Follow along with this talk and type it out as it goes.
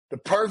The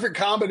perfect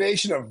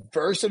combination of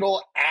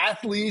versatile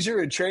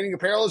athleisure and training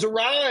apparel has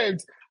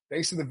arrived.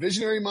 Thanks to the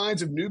visionary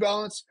minds of New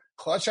Balance,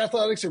 Clutch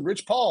Athletics, and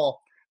Rich Paul,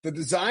 the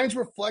designs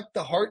reflect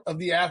the heart of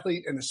the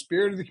athlete and the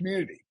spirit of the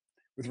community.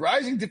 With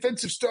rising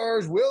defensive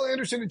stars Will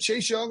Anderson and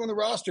Chase Young on the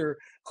roster,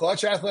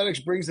 Clutch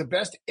Athletics brings the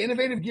best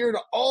innovative gear to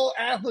all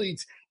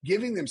athletes,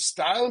 giving them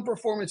style and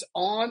performance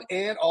on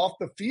and off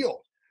the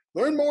field.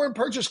 Learn more and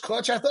purchase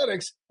Clutch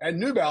Athletics at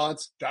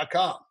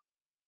newbalance.com.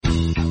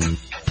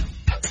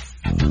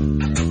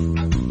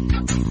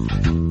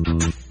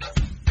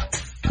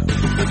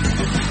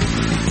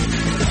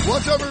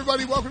 What's up,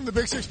 everybody? Welcome to the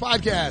Big Six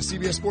Podcast,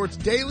 CBS Sports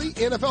Daily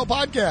NFL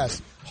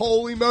Podcast.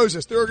 Holy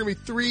Moses, there are going to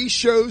be 3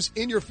 shows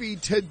in your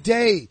feed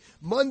today,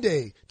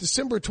 Monday,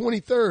 December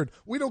 23rd.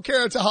 We don't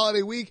care. It's a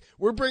holiday week.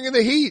 We're bringing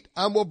the heat.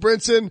 I'm Will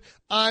Brinson.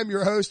 I'm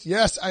your host.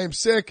 Yes, I am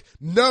sick.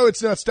 No,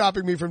 it's not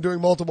stopping me from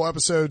doing multiple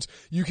episodes.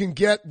 You can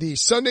get the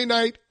Sunday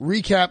night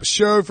recap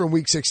show from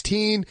week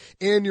 16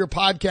 in your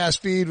podcast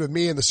feed with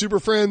me and the Super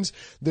Friends.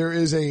 There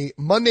is a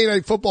Monday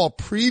Night Football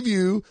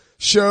preview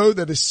show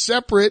that is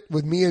separate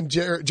with me and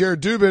Jared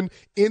Dubin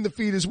in the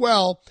feed as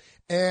well.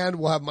 And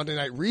we'll have Monday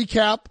Night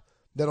Recap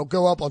that'll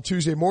go up on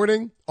Tuesday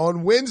morning.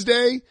 On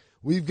Wednesday,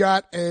 we've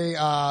got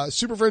a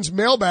Super Friends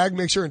mailbag.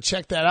 Make sure and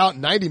check that out.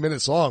 90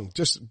 minutes long.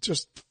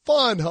 Just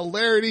fun,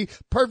 hilarity,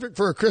 perfect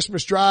for a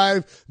Christmas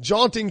drive,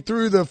 jaunting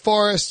through the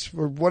forest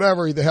or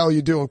whatever the hell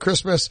you do on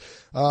Christmas,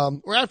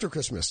 or after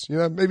Christmas. You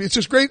know, maybe it's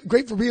just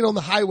great for being on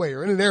the highway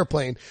or in an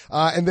airplane.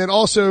 And then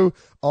also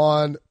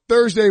on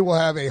Thursday, we'll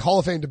have a Hall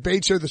of Fame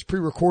debate show that's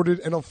pre-recorded.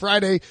 And on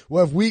Friday,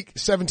 we'll have week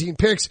 17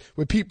 picks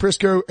with Pete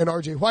Prisco and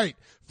RJ White.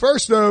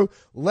 First, though,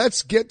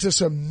 let's get to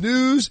some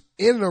news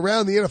in and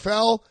around the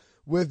NFL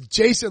with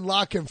Jason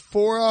La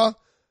Canfora.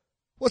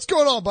 What's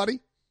going on, buddy?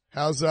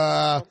 How's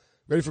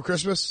ready for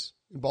Christmas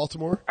in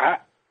Baltimore? I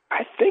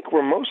think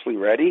we're mostly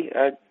ready.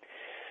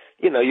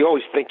 You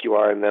always think you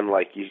are, and then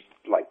like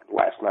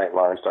last night,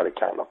 Lauren started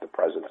counting up the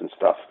presents and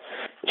stuff.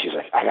 And she's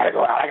like, I gotta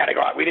go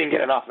out. We didn't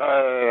get enough.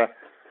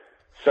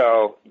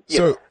 So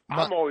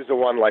I'm always the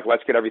one like,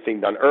 let's get everything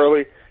done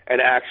early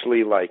and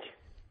actually like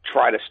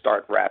try to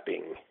start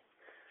wrapping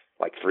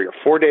like 3 or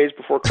 4 days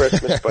before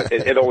Christmas. But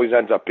it always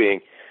ends up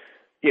being,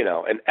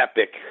 an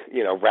epic,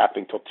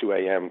 wrapping till 2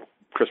 a.m.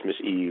 Christmas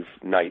Eve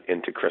night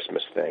into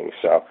Christmas thing.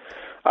 So,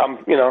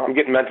 I'm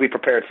getting mentally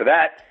prepared for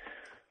that.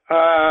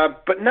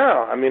 But no,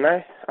 I mean,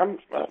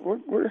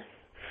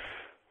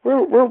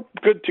 we're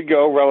good to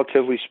go,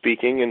 relatively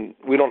speaking, and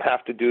we don't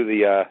have to do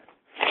the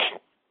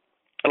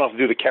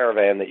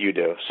caravan that you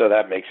do, so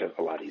that makes it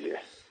a lot easier.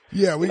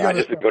 Yeah, I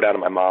just go down to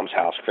my mom's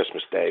house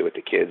Christmas Day with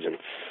the kids and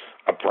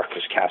a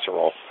breakfast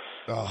casserole.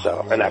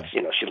 Oh, and that's, she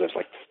lives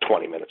like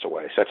 20 minutes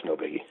away, so that's no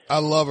biggie. I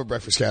love a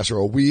breakfast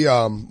casserole. We,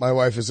 my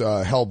wife is,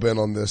 hell bent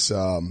on this,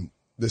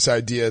 this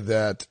idea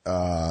that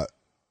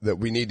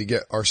we need to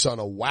get our son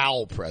a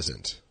wow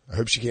present. I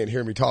hope she can't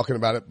hear me talking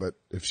about it, but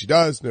if she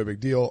does, no big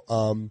deal.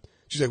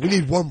 She's like, we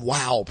need one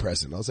wow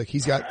present. I was like,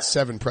 he's got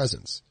 7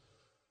 presents.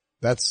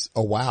 That's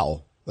a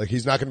wow. Like,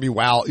 he's not going to be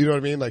wowed. You know what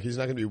I mean? Like, he's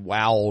not going to be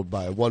wowed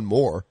by one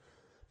more.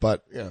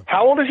 But,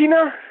 How old is he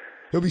now?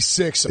 He'll be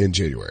 6 in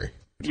January.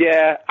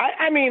 Yeah.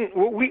 I mean,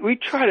 we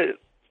try to,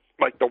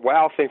 like, the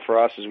wow thing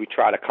for us is we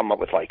try to come up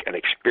with, like, an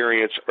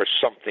experience or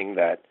something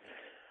that,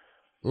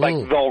 like,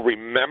 they'll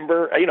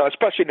remember,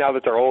 especially now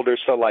that they're older.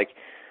 So, like,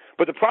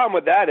 but the problem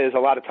with that is a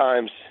lot of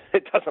times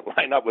it doesn't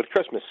line up with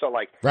Christmas. So,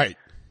 like, right.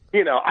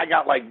 I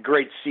got, like,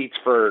 great seats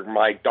for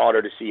my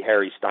daughter to see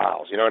Harry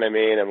Styles, you know what I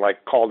mean? And,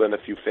 like, called in a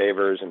few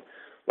favors and,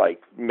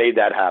 like, made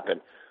that happen.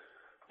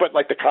 But,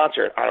 like, the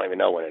concert, I don't even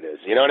know when it is.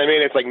 You know what I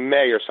mean? It's like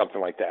May or something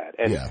like that.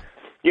 And,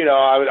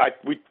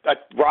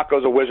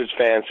 Rocco's a Wizards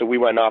fan, so we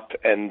went up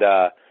and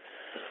I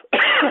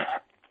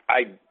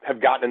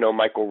have gotten to know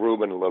Michael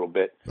Rubin a little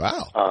bit.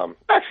 Wow.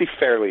 Actually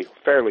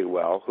fairly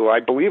well, who I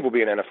believe will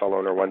be an NFL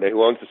owner one day,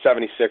 who owns the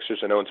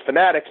 76ers and owns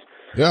Fanatics.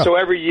 Yeah. So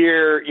every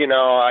year,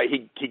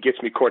 he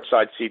gets me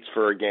courtside seats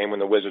for a game when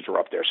the Wizards were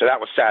up there. So that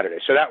was Saturday.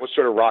 So that was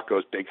sort of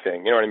Rocco's big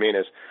thing. You know what I mean?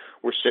 Is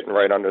we're sitting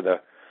right under the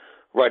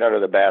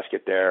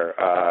basket there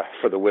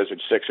for the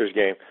Wizards-Sixers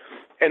game.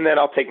 And then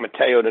I'll take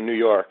Mateo to New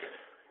York.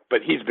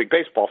 But he's a big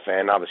baseball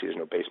fan. Obviously, there's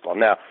no baseball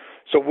now.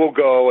 So we'll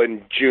go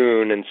in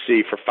June and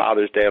see for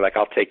Father's Day. Like,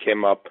 I'll take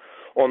him up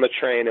on the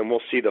train, and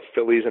we'll see the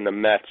Phillies and the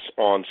Mets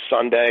on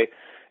Sunday.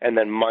 And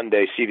then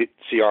Monday,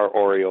 see our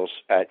Orioles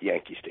at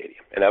Yankee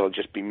Stadium. And that'll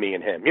just be me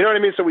and him. You know what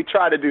I mean? So we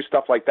try to do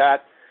stuff like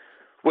that,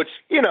 which,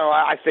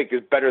 I think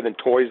is better than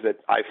toys that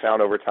I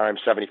found over time.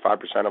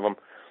 75% of them,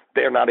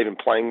 they're not even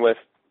playing with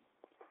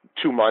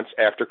 2 months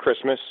after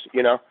Christmas,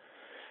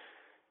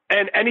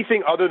 And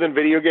anything other than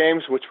video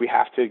games, which we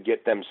have to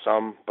get them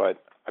some,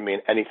 but, I mean,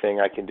 anything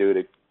I can do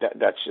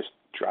that's just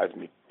drives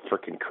me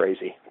freaking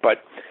crazy.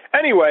 But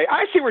anyway,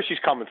 I see where she's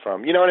coming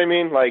from. You know what I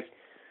mean? Like,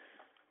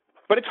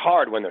 but it's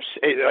hard when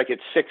they're, like,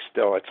 it's 6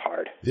 still. It's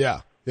hard.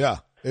 Yeah.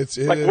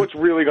 What's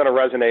really going to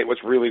resonate,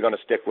 what's really going to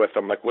stick with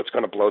them, like what's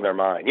going to blow their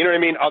mind. You know what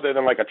I mean? Other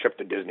than like a trip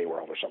to Disney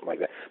World or something like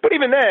that. But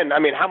even then, I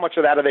mean, how much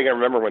of that are they going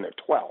to remember when they're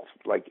 12?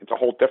 Like, it's a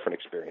whole different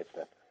experience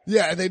then.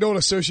 Yeah, and they don't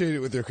associate it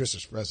with their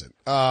Christmas present.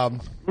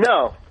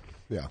 No.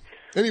 Yeah.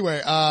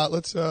 Anyway,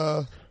 let's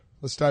dive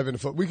into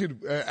football.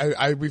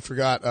 We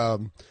forgot,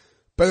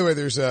 by the way,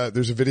 there's a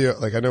video,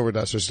 like I know we're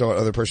not supposed to talk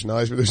about other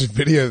personalities, but there's a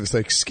video that's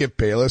like Skip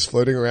Bayless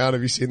floating around.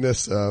 Have you seen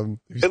this?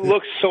 It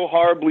looks so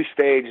horribly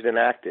staged and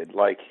acted.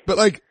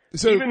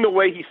 Even the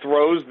way he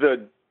throws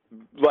the,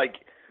 like,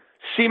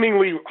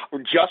 seemingly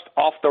just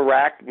off the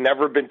rack,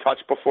 never been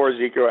touched before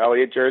Ezekiel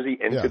Elliott jersey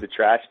into the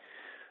trash.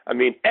 I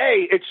mean,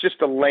 it's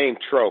just a lame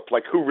trope.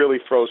 Like, who really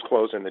throws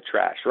clothes in the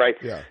trash, right?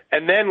 Yeah.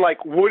 And then,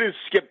 like, was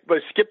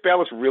Skip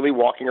Bayless really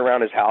walking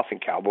around his house in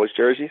Cowboys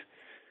jerseys?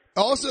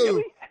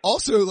 Also,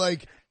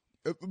 like,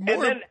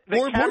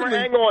 more camera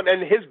angle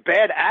and his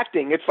bad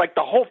acting, it's like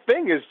the whole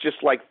thing is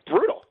just, like,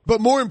 brutal.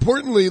 But more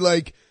importantly,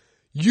 like,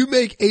 you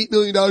make $8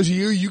 million a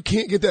year, you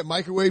can't get that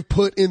microwave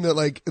put in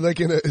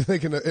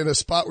the, in a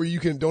spot where you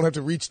don't have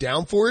to reach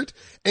down for it.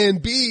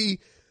 And B,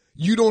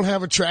 you don't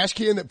have a trash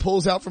can that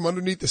pulls out from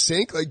underneath the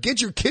sink. Like,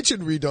 get your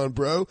kitchen redone,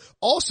 bro.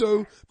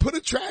 Also, put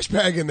a trash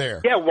bag in there.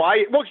 Yeah,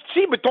 why? Well,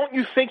 see, but don't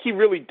you think he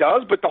really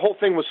does? But the whole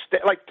thing was,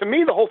 to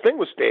me, the whole thing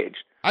was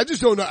staged. I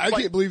just don't know. I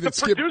can't believe that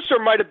the producer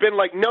might have been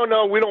like,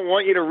 no, we don't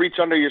want you to reach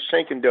under your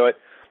sink and do it.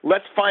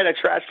 Let's find a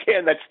trash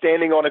can that's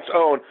standing on its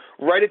own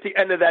right at the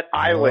end of that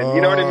island.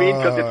 You know what I mean?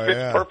 Because it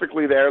fits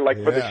perfectly there,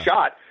 for the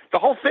shot. The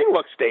whole thing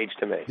looks staged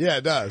to me. Yeah,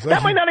 it does.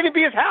 That might not even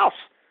be his house.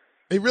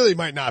 It really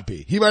might not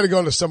be. He might have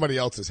gone to somebody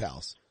else's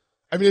house.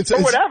 I mean, it's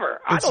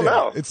whatever. I don't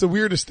know. It's the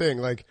weirdest thing.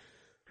 Like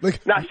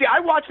now, see, I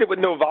watched it with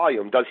no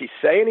volume. Does he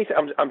say anything?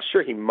 I'm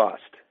sure he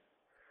must.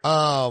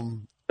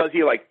 Does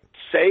he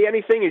say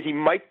anything? Is he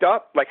mic'd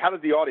up? Like, how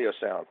does the audio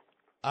sound?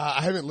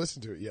 I haven't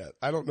listened to it yet.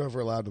 I don't know if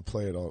we're allowed to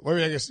play it all. Well, I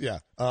mean, I guess, yeah.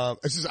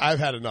 It's just, I've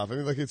had enough. I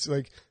mean,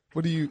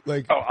 what do you,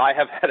 like? Oh, I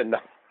have had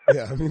enough.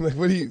 Yeah, I mean,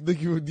 what do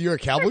you, you're a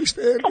Cowboys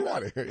fan? Come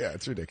on here. Yeah,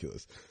 it's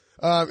ridiculous.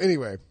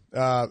 Anyway.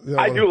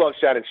 I do love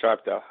Shannon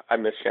Sharp, though. I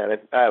miss Shannon.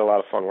 I had a lot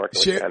of fun working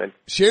with Shannon.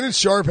 Shannon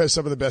Sharp has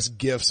some of the best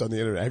gifs on the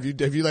internet. Have you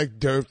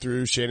dove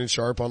through Shannon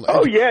Sharp on?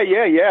 Oh, yeah.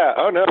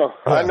 Oh, no.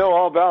 Yeah. I know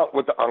all about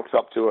what the unc's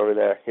up to over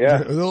there.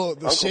 Yeah.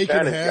 The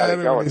shaking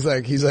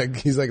head.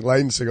 He's like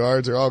lighting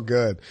cigars. They're all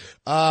good.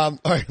 All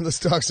right, let's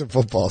talk some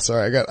football.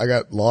 Sorry, I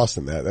got lost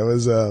in that. That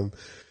was,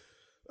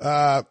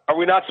 are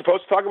we not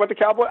supposed to talk about the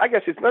Cowboys? I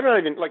guess it's not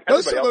even like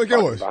everybody else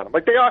talking about them.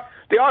 Like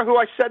they are who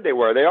I said they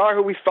were. They are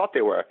who we thought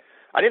they were.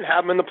 I didn't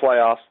have them in the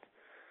playoffs.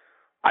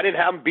 I didn't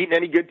have them beating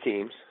any good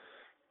teams.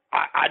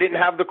 I didn't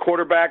have the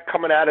quarterback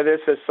coming out of this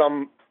as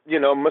some,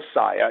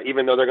 messiah,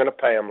 even though they're going to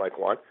pay him like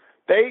one.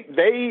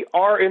 They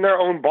are in their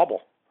own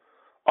bubble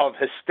of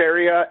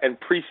hysteria and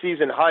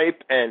preseason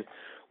hype, and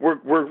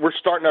we're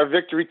starting our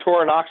victory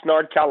tour in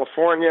Oxnard,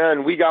 California,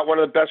 and we got one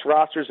of the best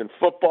rosters in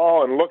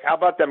football, and look, how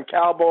about them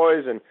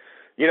Cowboys? And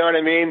you know what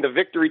I mean? The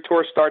victory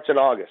tour starts in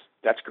August.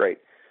 That's great.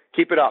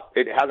 Keep it up.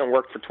 It hasn't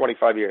worked for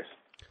 25 years.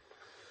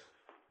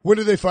 When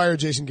did they fire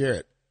Jason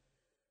Garrett?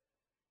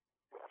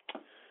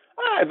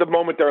 At the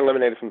moment they're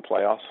eliminated from the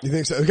playoffs. You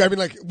think so? I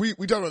mean, we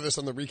talked about this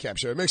on the recap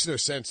show. It makes no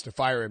sense to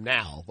fire him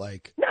now.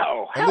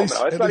 No, hell no.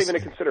 It's not even a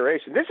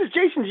consideration. This is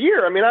Jason's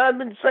year. I mean, I've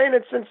been saying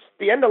it since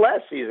the end of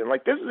last season.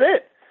 This is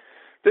it.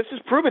 This is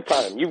prove it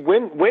time. You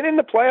win in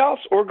the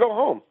playoffs or go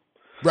home.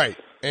 Right.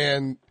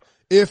 And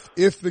if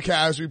the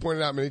Cavs, we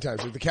pointed out many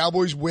times, if the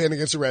Cowboys win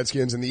against the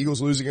Redskins and the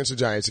Eagles lose against the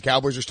Giants, the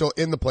Cowboys are still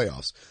in the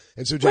playoffs.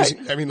 And so Jason,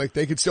 right. I mean,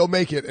 they could still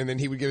make it, and then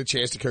he would get a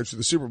chance to coach for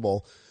the Super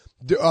Bowl.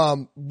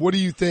 What do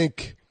you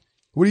think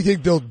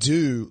they'll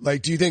do?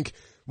 Do you think,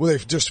 will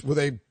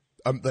they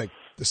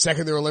the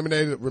second they're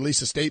eliminated,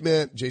 release a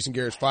statement, Jason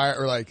Garrett's fired,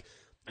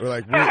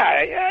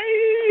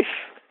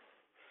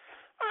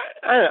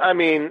 I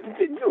mean,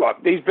 look,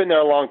 he's been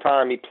there a long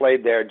time. He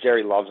played there.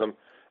 Jerry loves him.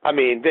 I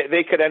mean,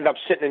 they could end up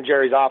sitting in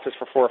Jerry's office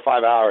for 4 or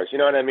 5 hours. You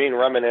know what I mean?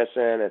 Reminiscing.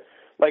 And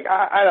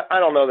I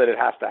don't know that it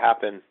has to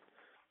happen.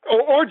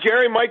 Or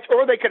Jerry might,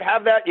 or they could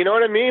have that, you know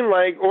what I mean?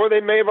 Or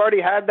they may have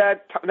already had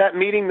that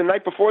meeting the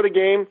night before the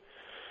game,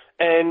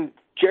 and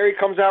Jerry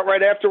comes out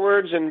right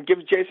afterwards and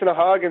gives Jason a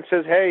hug and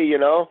says, "Hey,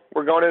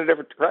 we're going in a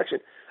different direction."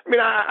 I mean,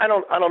 I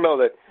don't know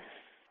that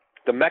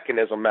the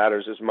mechanism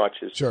matters as much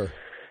as sure.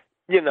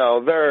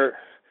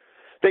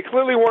 They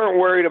clearly weren't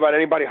worried about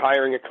anybody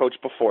hiring a coach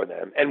before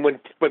them. And when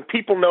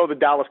people know the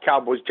Dallas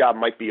Cowboys job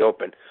might be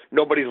open,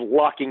 nobody's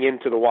locking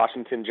into the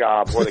Washington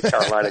job or the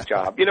Carolina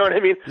job, you know what I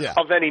mean, yeah.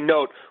 Of any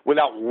note,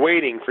 without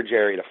waiting for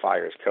Jerry to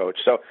fire his coach.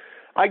 So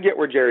I get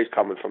where Jerry's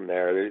coming from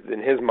there.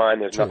 In his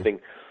mind, there's nothing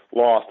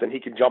lost, and he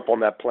can jump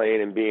on that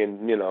plane and be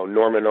in,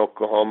 Norman,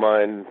 Oklahoma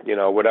in,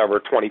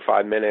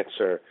 25 minutes,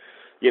 or,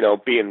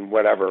 be in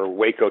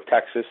Waco,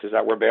 Texas. Is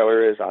that where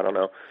Baylor is? I don't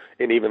know.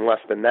 And even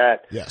less than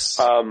that.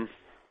 Yes.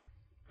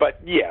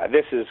 But yeah,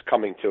 this is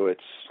coming to its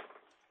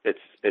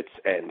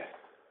end.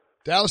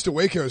 Dallas to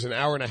Waco is an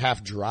hour and a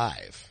half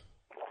drive.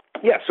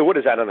 Yeah, so what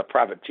is that on a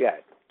private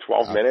jet?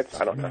 12 minutes.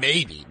 I don't know.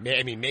 Maybe.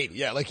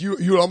 Yeah. Like you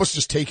would almost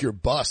just take your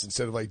bus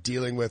instead of like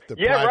dealing with the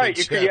private right.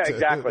 jet. Yeah,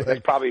 exactly. Like,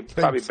 that's probably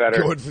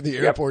better. Going from the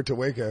airport to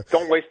Waco.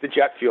 Don't waste the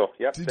jet fuel.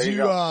 Yep. Did there you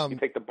go. You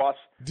take the bus.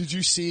 Did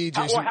you see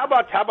Jason? How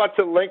about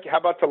to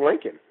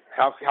Lincoln?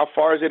 How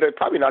far is it?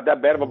 Probably not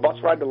that bad of a bus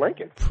ride to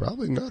Lincoln.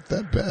 Probably not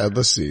that bad.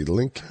 Let's see.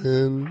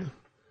 Lincoln.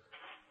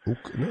 No,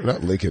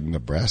 not Lincoln,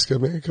 Nebraska,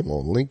 man. Come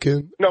on,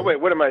 Lincoln. No,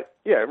 wait, what am I?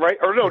 Yeah, right?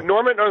 Or no,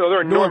 Norman? No,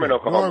 they're in Norman,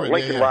 Oklahoma.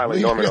 Lincoln,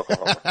 Riley, Norman,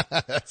 Oklahoma.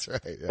 That's right.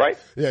 Yeah. Right?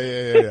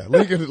 Yeah.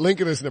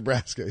 Lincoln is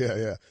Nebraska.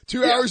 Yeah.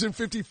 2 hours and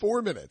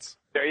 54 minutes.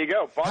 There you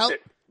go. Bust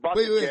it.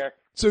 Wait. There.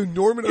 So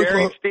Norman, Gary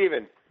Oklahoma. and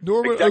Steven.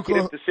 Norman,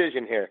 Executive Oklahoma.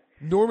 decision here.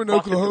 Norman,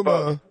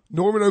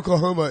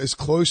 Oklahoma is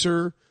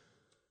closer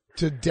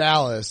to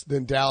Dallas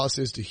than Dallas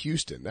is to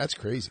Houston. That's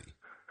crazy.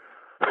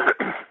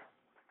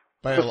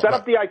 So set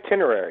up the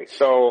itinerary.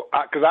 So,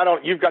 cause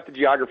you've got the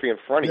geography in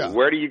front of you.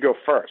 Where do you go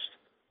first?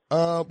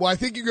 Well, I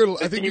think you go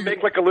to, Can you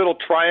make like a little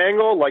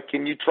triangle? Like,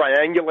 can you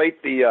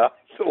triangulate the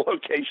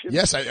location?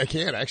 Yes, I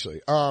can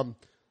actually.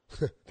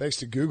 Thanks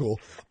to Google.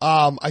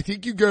 I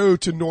think you go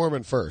to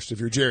Norman first if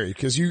you're Jerry,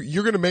 cause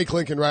you're going to make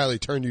Lincoln Riley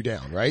turn you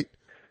down, right?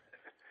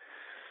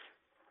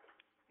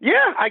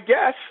 Yeah, I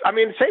guess. I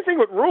mean, same thing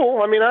with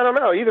Rule. I mean, I don't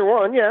know. Either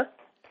one, yeah.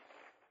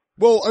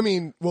 Well, I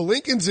mean,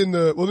 Lincoln's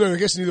no, I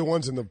guess neither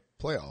one's in the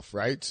playoff,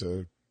 right?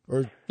 So,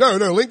 no,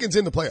 Lincoln's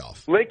in the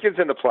playoff. Lincoln's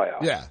in the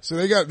playoff. Yeah. So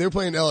they're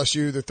playing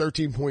LSU. They're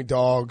 13-point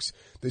dogs.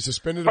 They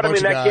suspended a bunch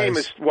of guys. But I mean, that game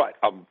is what,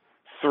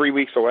 3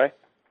 weeks away?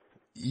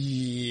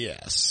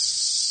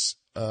 Yes.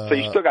 So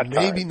you still got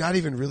time. Maybe not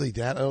even really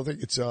that. I don't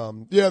think it's, the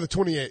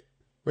 28th.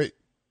 Wait.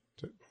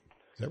 Is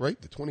that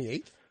right? The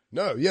 28th?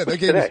 No, yeah, that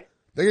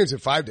game's in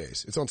 5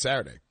 days. It's on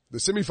Saturday. The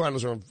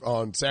semifinals are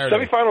on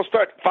Saturday. Semifinals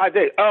start 5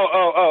 days.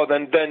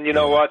 Then you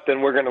know what?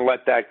 Then we're going to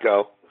let that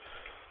go.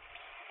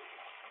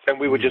 And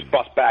we would just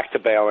bust back to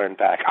Baylor and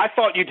back. I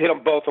thought you'd hit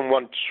them both in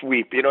one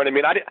sweep. You know what I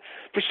mean?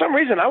 For some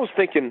reason, I was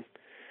thinking,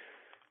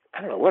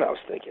 I don't know what I was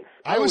thinking.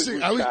 I was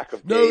thinking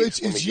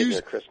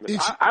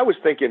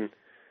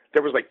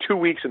there was like 2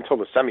 weeks until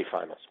the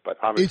semifinals, but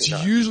obviously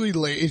it's usually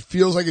late. It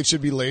feels like it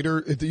should be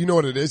later. You know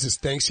what it is? Is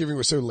Thanksgiving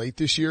was so late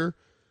this year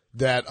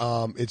that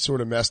it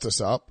sort of messed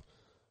us up.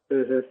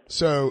 Mm-hmm.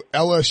 So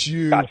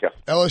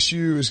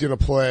LSU is going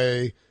to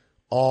play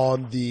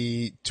on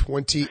the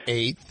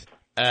 28th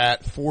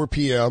at 4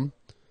 p.m.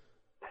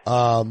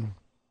 And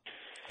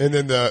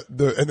then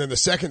the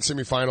second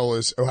semifinal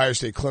is Ohio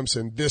State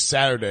Clemson this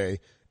Saturday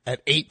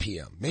at 8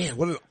 p.m. Man,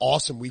 what an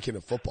awesome weekend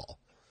of football.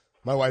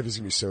 My wife is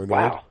going to be so annoyed.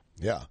 Wow.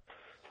 Yeah.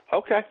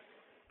 Okay.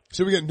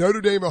 So we get Notre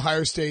Dame,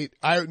 Iowa State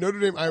at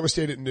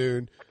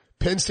noon,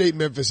 Penn State,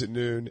 Memphis at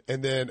noon,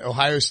 and then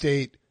Ohio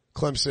State,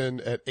 Clemson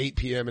at 8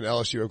 p.m. and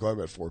LSU,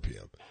 Oklahoma at 4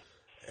 p.m.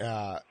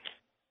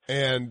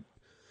 And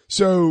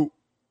so,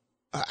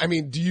 I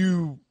mean,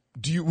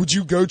 would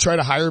you go try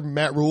to hire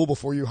Matt Rule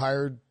before you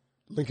hired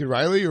Lincoln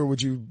Riley, or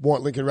would you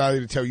want Lincoln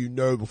Riley to tell you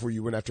no before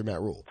you went after Matt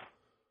Rule?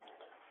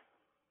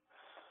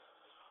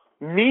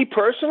 Me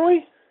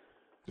personally?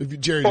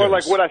 Jerry or Jones.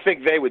 like what I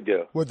think they would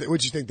do. What do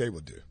you think they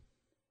would do?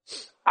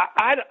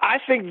 I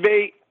think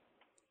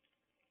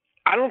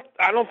I don't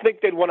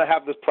think they'd want to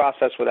have this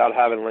process without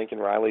having Lincoln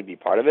Riley be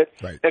part of it.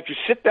 Right. If you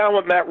sit down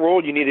with Matt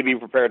Rule, you need to be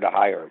prepared to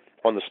hire him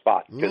on the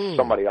spot because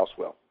somebody else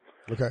will.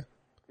 Okay.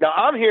 Now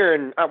I'm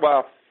hearing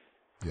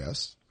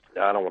yes.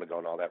 No, I don't want to go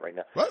into all that right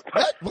now. What?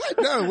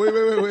 No, wait.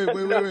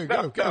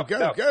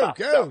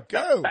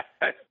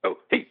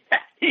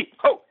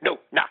 Go. No,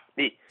 not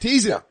me.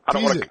 Tease it. I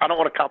don't want to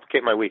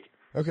complicate my week.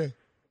 Okay.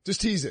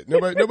 Just tease it.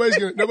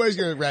 Nobody's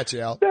gonna rat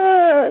you out.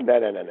 No.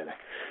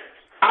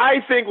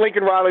 I think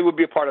Lincoln Riley would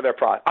be a part of their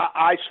process.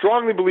 I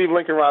strongly believe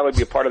Lincoln Riley would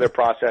be a part of their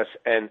process,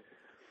 and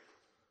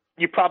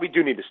you probably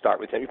do need to start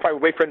with him. You probably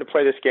wait for him to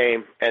play this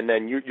game, and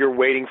then you're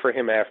waiting for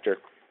him after.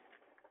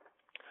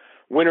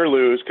 Win or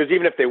lose, because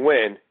even if they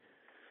win,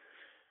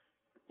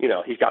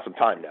 he's got some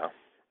time now.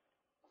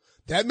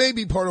 That may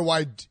be part of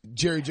why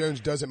Jerry Jones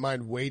doesn't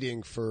mind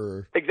waiting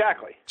for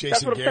exactly. Jason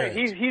That's what Garrett.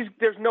 I'm saying.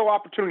 There's no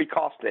opportunity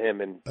cost to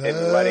him in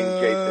letting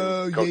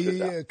Jason coach this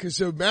out. Because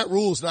so Matt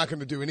Rule's not going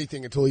to do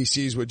anything until he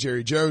sees what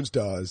Jerry Jones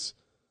does.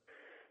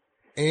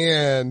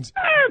 And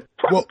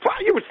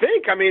you would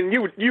think. I mean,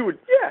 you would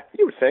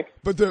think.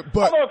 But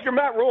although if you're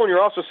Matt Rule and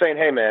you're also saying,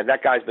 hey man,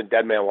 that guy's been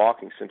dead man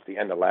walking since the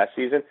end of last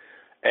season,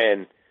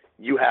 and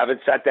you haven't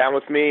sat down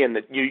with me, and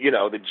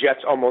the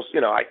Jets almost,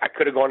 I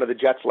could have gone to the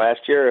Jets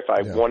last year if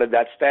I wanted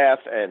that staff,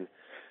 and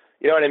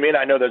you know what I mean?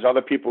 I know there's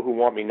other people who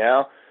want me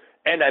now,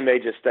 and I may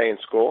just stay in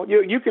school.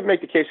 You could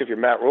make the case if you're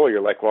Matt Rule, you're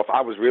like, well, if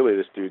I was really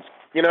this dude's,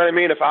 you know what I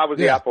mean? If I was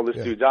the apple of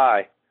this dude's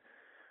eye,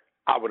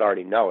 I would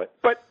already know it.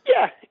 But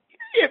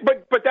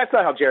but that's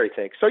not how Jerry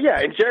thinks. So yeah,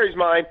 in Jerry's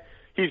mind,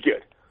 he's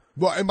good.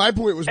 Well, and my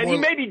point was and more,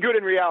 he may be good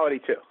in reality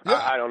too. Yeah.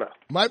 I don't know.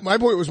 My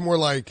point was more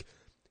like,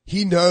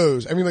 he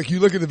knows. I mean, like you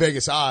look at the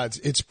Vegas odds,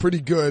 it's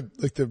pretty good.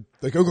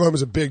 Like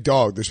Oklahoma's a big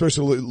dog. They're supposed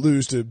to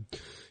lose to,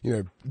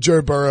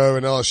 Joe Burrow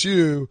and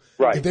LSU.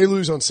 Right. If they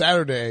lose on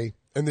Saturday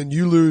and then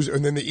you lose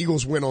and then the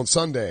Eagles win on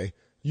Sunday,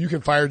 you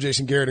can fire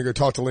Jason Garrett and go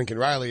talk to Lincoln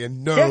Riley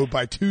and know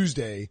by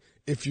Tuesday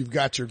if you've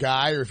got your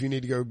guy or if you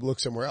need to go look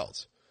somewhere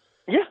else.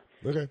 Yeah.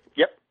 Okay.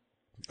 Yep.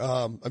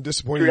 I'm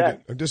disappointed.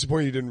 I'm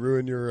disappointed you didn't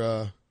ruin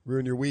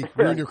your week,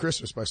 ruin your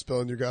Christmas by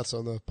spilling your guts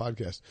on the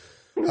podcast.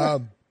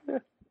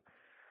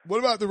 What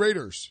about the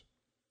Raiders?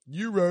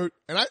 You wrote,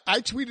 and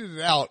I tweeted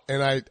it out,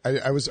 and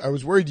I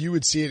was worried you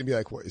would see it and be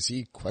like, what, is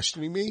he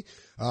questioning me?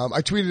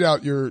 I tweeted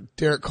out your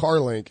Derek Carr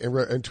link and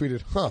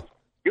tweeted,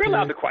 You're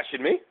allowed to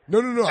question me. No.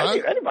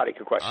 Anybody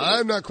can question me.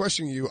 I'm not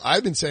questioning you.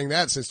 I've been saying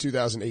that since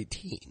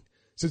 2018.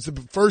 Since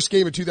the first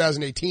game of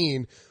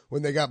 2018,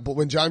 when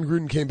John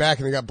Gruden came back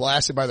and they got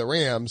blasted by the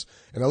Rams,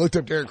 and I looked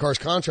up Derek Carr's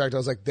contract, I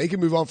was like, they can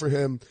move on for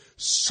him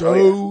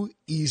so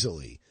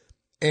easily.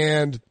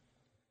 And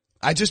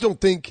I just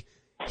don't think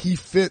he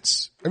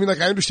fits. I mean,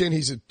 like, I understand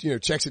he's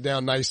checks it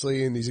down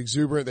nicely and he's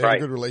exuberant. They have a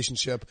good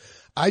relationship.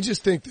 I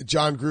just think that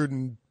John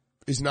Gruden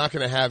is not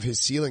going to have his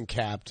ceiling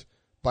capped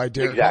by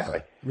Derek Carr.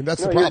 I mean,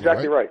 that's the problem. You're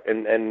exactly right.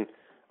 And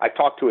I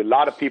talked to a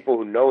lot of people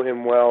who know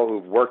him well,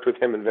 who've worked with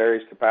him in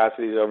various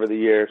capacities over the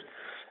years,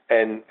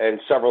 and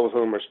several of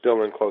whom are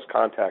still in close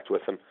contact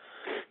with him.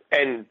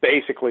 And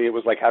basically, it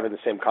was like having the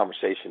same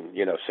conversation,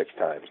 6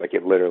 times. Like,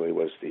 it literally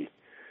was the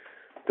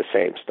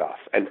same stuff.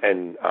 And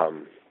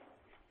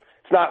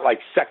it's not like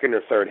second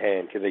or third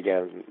hand, because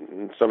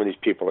again, some of these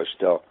people are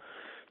still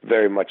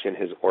very much in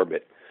his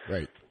orbit.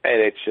 Right.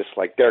 And it's just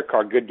like Derek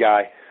Carr, good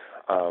guy,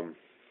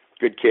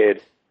 good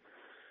kid,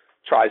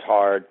 tries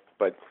hard,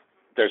 but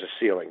there's a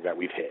ceiling that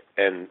we've hit.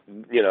 And,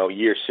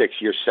 year 6,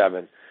 year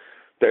 7,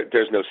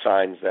 there's no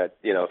signs that,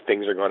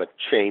 things are going to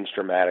change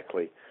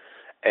dramatically.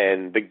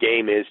 And the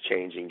game is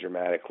changing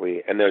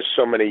dramatically. And there's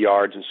so many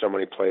yards and so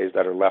many plays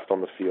that are left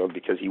on the field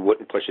because he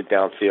wouldn't push it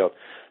downfield,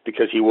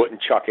 because he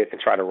wouldn't chuck it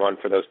and try to run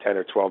for those 10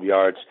 or 12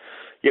 yards,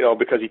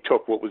 because he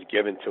took what was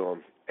given to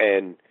him.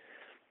 And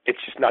it's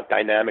just not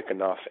dynamic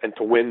enough. And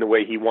to win the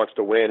way he wants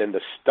to win and to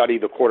study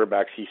the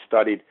quarterbacks he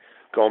studied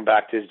going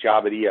back to his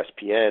job at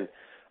ESPN,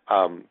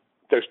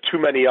 there's too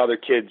many other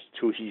kids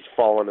who he's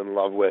fallen in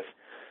love with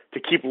to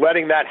keep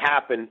letting that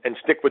happen and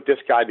stick with this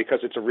guy because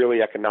it's a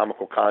really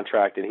economical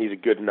contract and he's a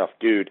good enough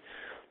dude.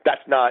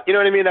 That's not, you know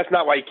what I mean? That's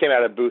not why he came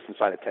out of the booth and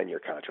signed a 10-year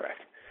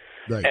contract.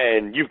 Right.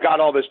 And you've got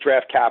all this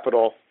draft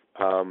capital.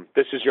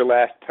 This is your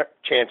last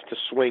chance to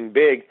swing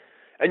big.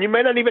 And you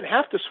may not even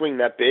have to swing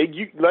that big.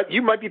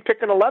 You might be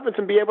picking 11th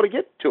and be able to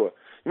get to it.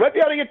 You might be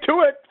able to get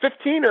to it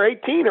 15 or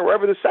 18 or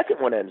wherever the second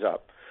one ends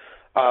up.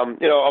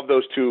 Of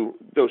those two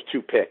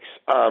picks.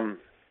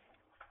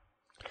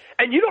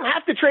 And you don't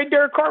have to trade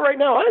Derek Carr right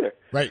now either.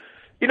 Right.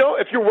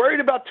 If you're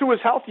worried about Tua's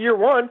health year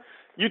 1,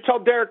 you tell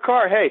Derek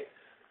Carr, hey,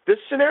 this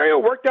scenario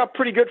worked out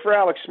pretty good for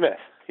Alex Smith.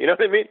 You know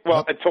what I mean?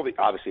 Well, until he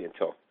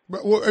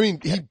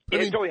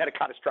had a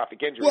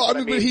catastrophic injury. Well,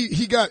 but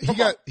he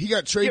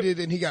got traded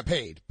and he got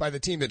paid by the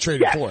team that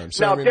traded for him.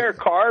 So, now, Derek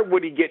Carr,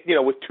 would he get,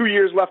 with 2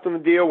 years left on the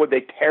deal, would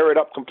they tear it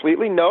up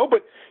completely? No,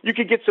 but you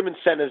could get some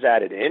incentives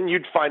added in.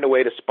 You'd find a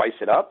way to spice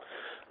it up.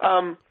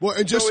 And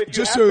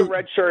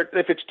red shirt,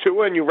 if it's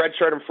Tua and you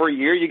redshirt him for a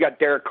year, you got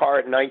Derek Carr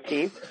at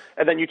 19,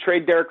 and then you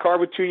trade Derek Carr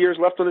with 2 years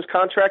left on his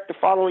contract the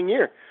following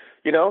year.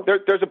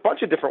 There's a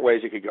bunch of different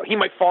ways it could go. He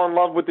might fall in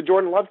love with the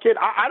Jordan Love kid.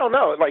 I don't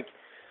know.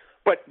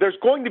 But there's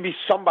going to be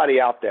somebody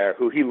out there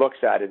who he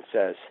looks at and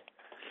says,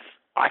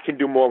 I can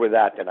do more with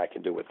that than I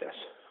can do with this.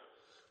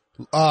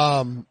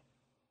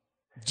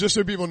 Just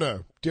so people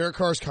know, Derek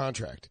Carr's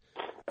contract.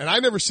 And I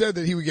never said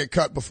that he would get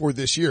cut before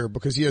this year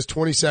because he has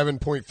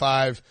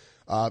 $27.5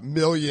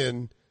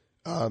 million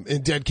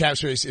in dead cap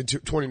space in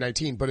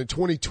 2019. But in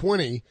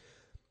 2020,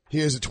 he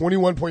has a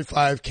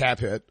 21.5 cap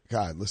hit.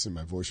 God, listen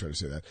to my voice trying to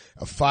say that.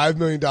 A $5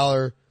 million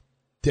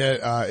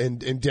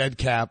in dead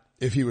cap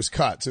if he was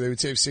cut. So they would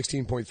save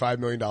 $16.5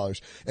 million.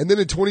 And then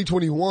in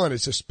 2021,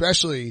 it's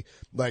especially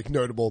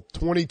notable,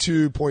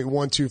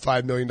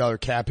 $22.125 million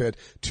cap hit,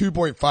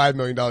 $2.5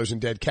 million in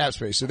dead cap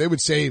space. So they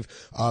would save,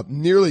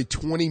 nearly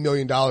 $20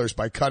 million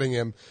by cutting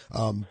him,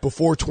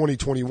 before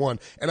 2021.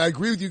 And I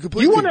agree with you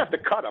completely. You wouldn't have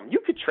to cut him. You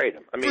could trade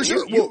him. I mean,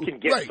 you can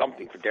get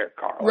something for Derek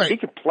Carr. Right. He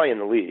could play in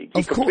the league.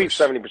 He completes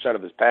 70%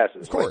 of his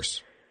passes. Of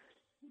course.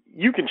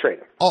 You can trade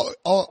him.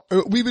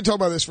 We've been talking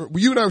about this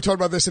you and I were talking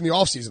about this in the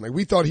offseason.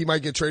 We thought he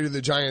might get traded to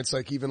the Giants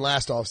even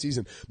last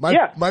offseason.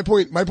 My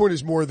point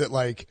is more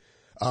that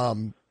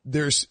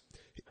there's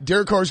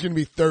Derek Carr's going to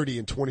be 30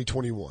 in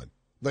 2021.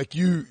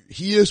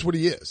 He is what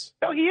he is.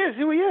 No, he is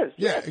who he is.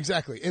 Yeah,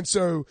 exactly. And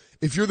so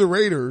if you're the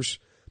Raiders,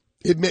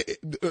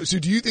 so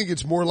do you think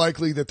it's more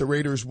likely that the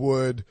Raiders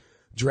would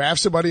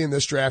draft somebody in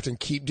this draft and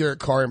keep Derek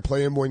Carr and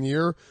play him 1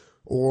 year?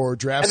 Or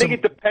draft? I think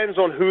it depends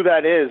on who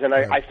that is, and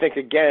I think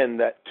again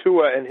that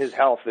Tua and his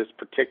health is a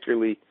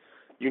particularly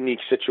unique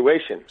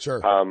situation.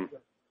 Sure,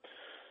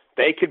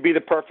 they could be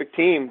the perfect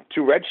team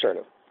to redshirt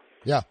him.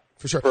 Yeah,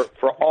 for sure.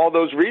 For all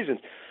those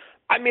reasons.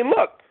 I mean,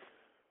 look,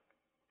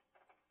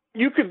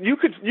 you're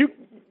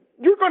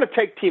going to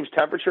take team's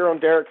temperature on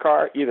Derek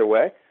Carr either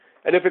way,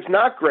 and if it's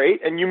not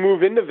great, and you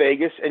move into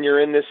Vegas and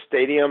you're in this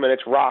stadium and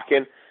it's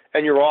rocking,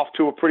 and you're off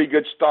to a pretty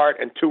good start,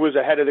 and Tua's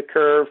ahead of the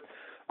curve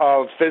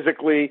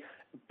physically,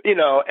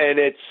 and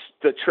it's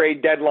the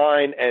trade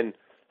deadline and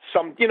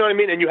some, you know what I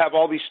mean? And you have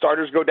all these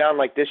starters go down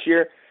like this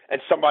year,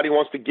 and somebody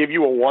wants to give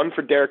you a 1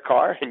 for Derek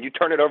Carr, and you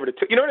turn it over to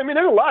 2. You know what I mean?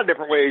 There's a lot of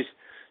different ways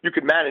you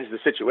could manage the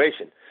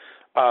situation.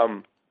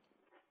 There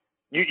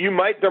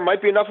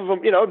might be enough of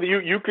them,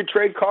 you could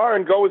trade Carr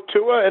and go with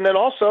Tua, and then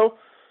also,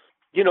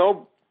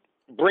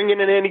 bring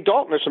in an Andy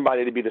Dalton or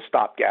somebody to be the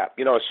stopgap.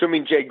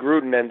 Assuming Jay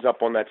Gruden ends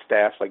up on that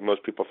staff, like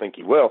most people think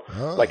he will,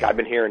 like I've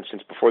been hearing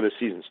since before the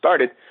season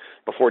started,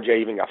 before Jay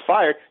even got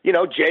fired.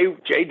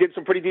 Jay did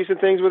some pretty decent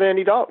things with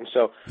Andy Dalton.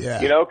 So,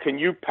 can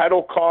you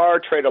peddle Carr,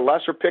 trade a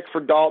lesser pick for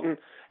Dalton,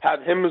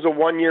 have him as a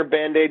 1-year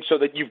Band-Aid so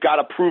that you've got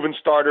a proven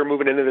starter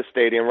moving into the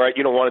stadium, right?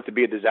 You don't want it to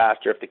be a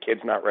disaster if the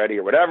kid's not ready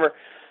or whatever.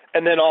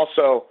 And then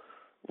also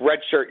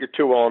redshirt your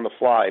Tua on the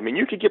fly. I mean,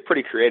 you could get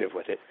pretty creative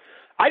with it.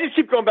 I just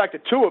keep going back to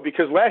Tua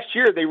because last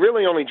year they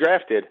really only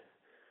drafted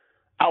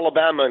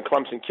Alabama and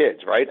Clemson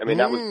kids, right? I mean,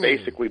 that was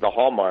basically the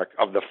hallmark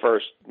of the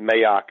first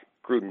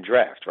Mayock-Gruden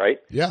draft, right?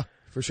 Yeah,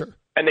 for sure.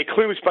 And they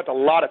clearly spent a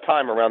lot of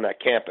time around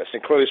that campus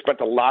and clearly spent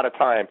a lot of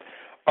time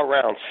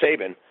around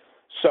Saban.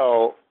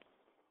 So,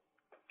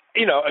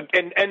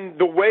 and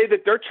the way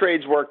that their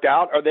trades worked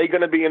out, are they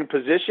going to be in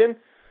position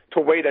to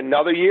wait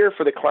another year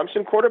for the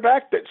Clemson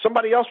quarterback? That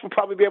somebody else will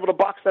probably be able to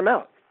box them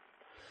out.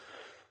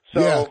 So,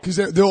 yeah, because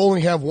they'll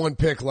only have one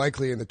pick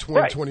likely in the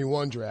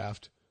 2021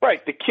 draft. Right.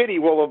 The kitty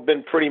will have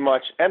been pretty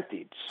much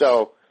emptied.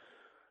 So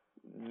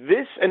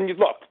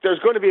look, there's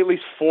going to be at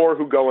least 4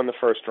 who go in the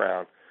first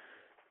round.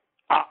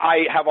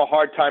 I have a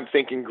hard time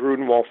thinking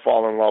Gruden won't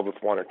fall in love with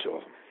 1 or 2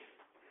 of them.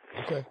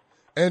 Okay.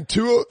 And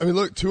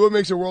Tua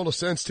makes a world of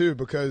sense too,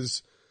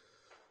 because,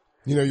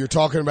 you're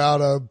talking about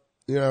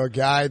a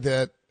guy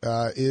that,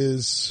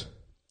 is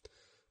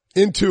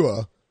in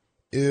Tua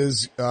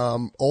is,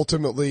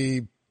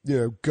 ultimately,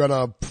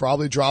 gonna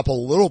probably drop a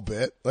little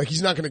bit. Like,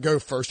 he's not gonna go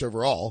first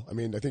overall. I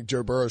mean, I think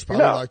Joe Burrow's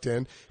probably locked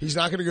in. He's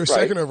not gonna go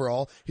second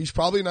overall. He's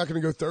probably not gonna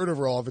go third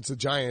overall if it's the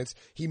Giants.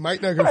 He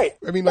might not go. Right.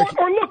 I mean, or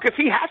look, if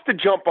he has to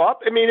jump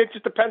up, I mean, it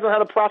just depends on how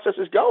the process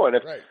is going.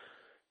 If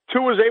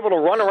Tua's able to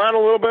run around a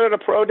little bit at a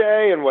pro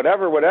day and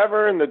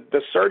whatever, and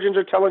the surgeons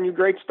are telling you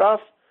great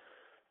stuff,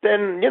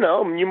 then,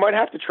 you might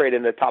have to trade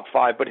in the top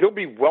 5, but he'll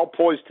be well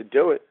poised to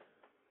do it.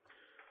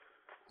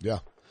 Yeah.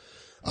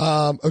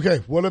 Okay.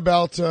 What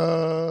about,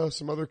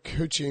 some other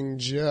coaching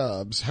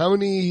jobs? How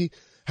many,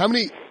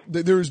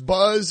 there's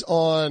buzz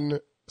on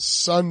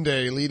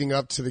Sunday leading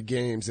up to the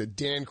games that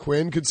Dan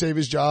Quinn could save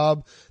his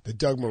job, that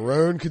Doug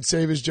Marrone could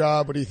save his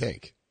job. What do you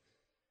think?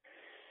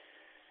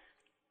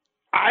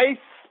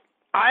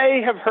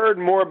 I have heard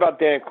more about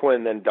Dan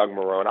Quinn than Doug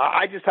Marrone.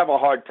 I just have a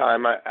hard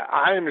time.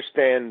 I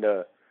understand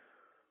the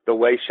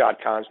way Shad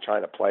Khan's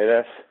trying to play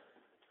this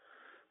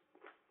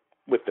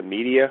with the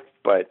media,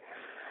 but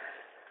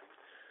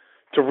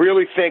to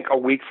really think a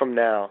week from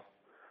now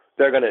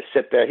they're going to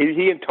sit there,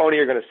 he and Tony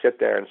are going to sit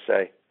there and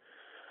say,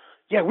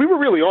 yeah, we were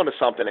really onto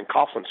something and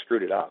Coughlin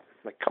screwed it up.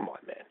 Like, come on,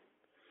 man.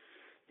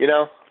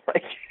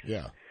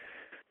 Yeah.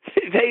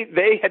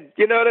 They had,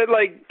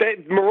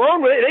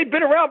 Marrone, they'd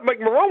been around. Like,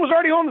 Marrone was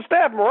already on the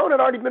staff. Marrone had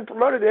already been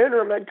promoted to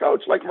interim head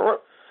coach. Like, Marrone,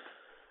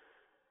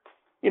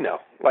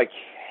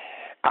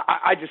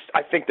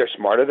 I think they're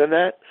smarter than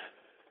that.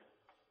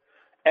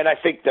 And I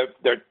think that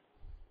they're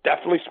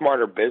definitely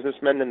smarter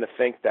businessmen than to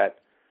think that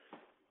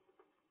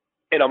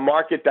in a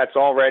market that's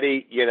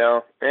already,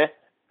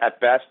 at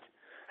best,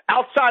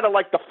 outside of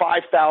like the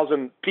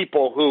 5,000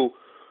 people who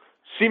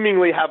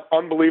seemingly have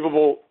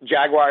unbelievable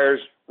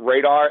Jaguars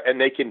radar and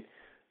they can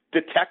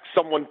detect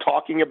someone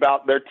talking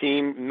about their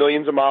team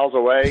millions of miles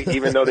away,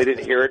 even though they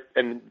didn't hear it,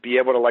 and be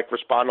able to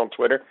respond on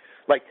Twitter.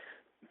 Like,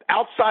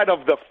 outside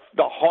of the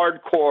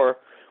hardcore,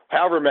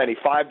 however many,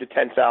 5,000 to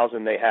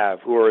 10,000 they have,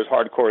 who are as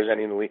hardcore as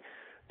any in the league,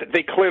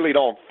 they clearly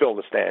don't fill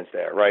the stands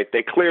there, right?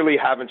 They clearly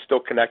haven't still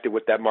connected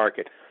with that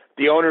market.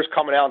 The owner's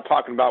coming out and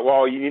talking about,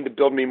 well, you need to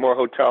build me more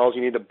hotels.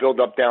 You need to build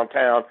up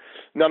downtown.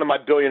 None of my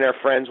billionaire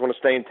friends want to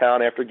stay in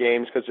town after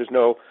games because there's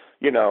no,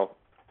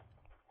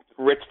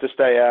 Ritz to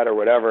stay at or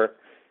whatever.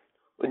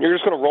 And you're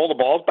just going to roll the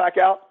balls back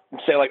out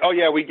and say oh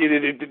yeah, we did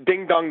it.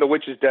 Ding dong, the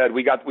witch is dead.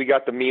 We got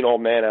the mean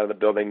old man out of the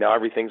building. Now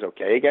everything's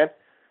okay again.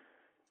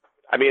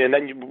 I mean, and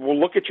then we'll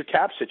look at your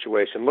cap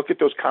situation. Look at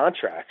those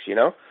contracts.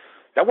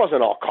 That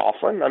wasn't all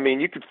Coughlin. I mean,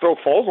 you could throw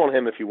Foles on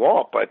him if you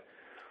want, but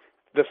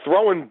the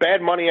throwing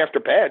bad money after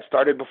bad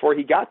started before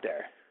he got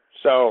there.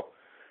 So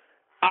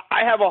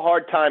I have a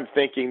hard time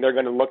thinking they're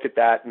going to look at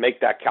that,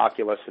 make that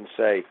calculus, and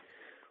say,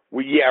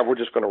 we're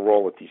just going to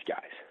roll with these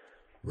guys.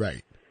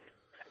 Right.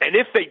 And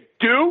if they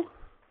do,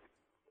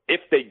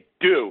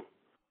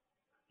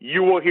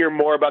 you will hear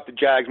more about the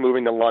Jags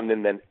moving to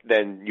London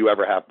than you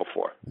ever have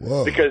before.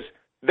 Whoa. Because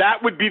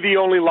that would be the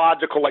only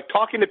logical,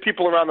 talking to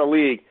people around the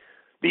league,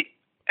 the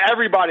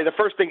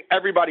first thing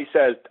everybody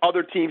says,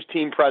 other teams,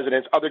 team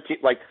presidents,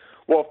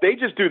 well, if they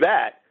just do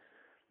that,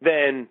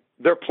 then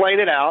they're playing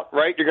it out,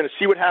 right? You're going to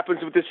see what happens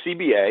with this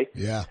CBA.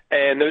 Yeah.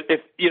 And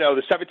if,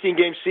 the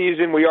 17-game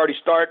season, we already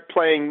start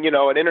playing,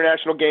 an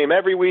international game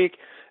every week.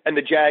 and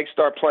the Jags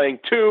start playing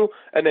 2,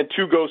 and then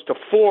 2 goes to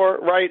 4,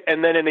 right?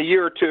 And then in a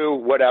year or 2,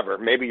 whatever,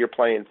 maybe you're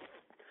playing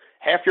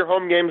half your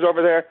home games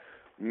over there.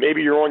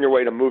 Maybe you're on your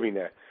way to moving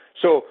there.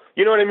 So,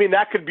 you know what I mean?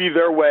 That could be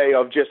their way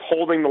of just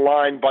holding the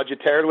line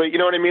budgetarily. You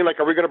know what I mean? Like,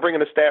 are we going to bring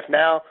in a staff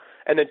now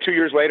and then 2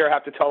 years later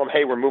have to tell them,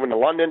 hey, we're moving to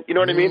London? You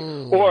know what I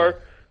mean?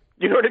 Or,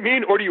 you know what I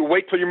mean? Or do you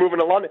wait till you're moving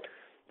to London?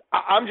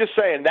 I'm just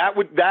saying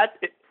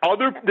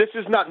this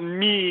is not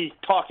me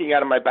talking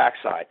out of my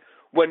backside.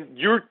 When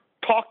you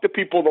talk to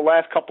people the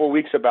last couple of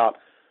weeks about,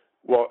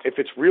 well, if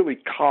it's really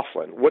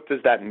Coughlin, what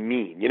does that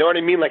mean? You know what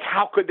I mean? Like,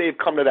 how could they have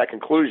come to that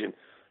conclusion?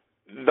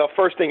 The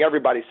first thing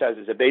everybody says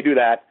is if they do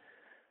that,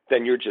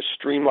 then you're just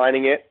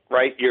streamlining it,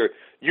 right?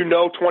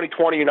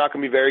 2020 you're not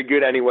going to be very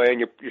good anyway, and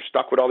you're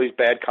stuck with all these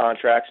bad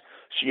contracts.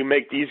 So you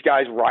make these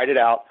guys ride it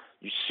out.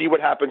 You see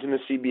what happens in the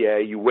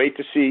CBA. You wait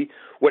to see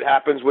what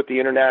happens with the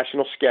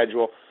international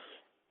schedule.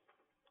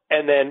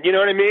 And then, you know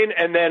what I mean?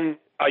 And then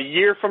a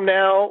year from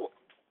now,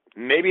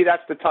 maybe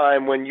that's the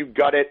time when you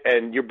gut it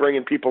and you're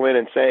bringing people in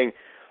and saying,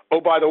 oh,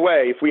 by the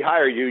way, if we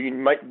hire you, you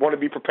might want to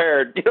be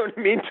prepared, you know what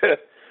I mean,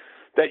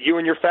 that you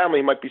and your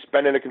family might be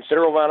spending a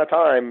considerable amount of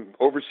time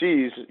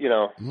overseas, you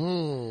know.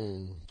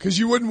 Because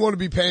you wouldn't want to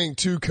be paying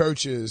 2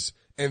 coaches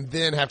and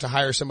then have to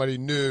hire somebody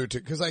new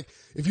because like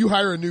if you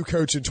hire a new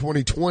coach in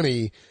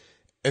 2020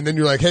 and then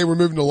you're like, hey, we're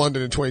moving to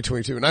London in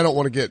 2022, and I don't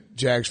want to get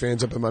Jags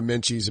fans up in my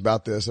menchies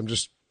about this. I'm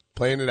just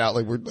playing it out.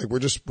 We're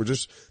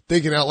just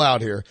thinking out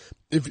loud here.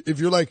 If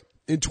you're like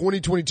in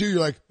 2022, you're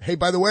like, hey,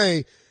 by the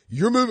way,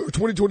 you're moving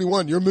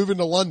 2021, you're moving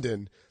to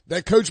London.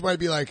 That coach might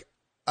be like,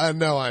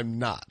 no, I'm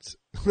not.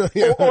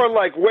 Or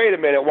like, wait a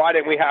minute, why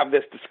didn't we have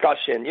this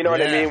discussion? You know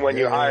what I mean? When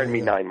you hired me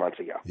 9 months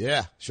ago.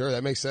 Yeah, sure.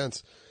 That makes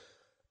sense.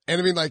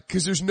 And I mean, like,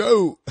 cause there's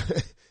no,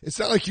 it's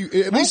not like you,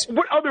 at least.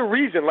 What other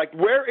reason? Like,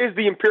 where is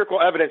the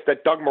empirical evidence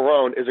that Doug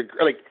Marrone is a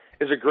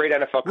great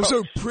NFL coach? Well,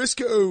 so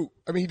Prisco,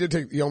 I mean, he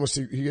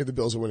gave the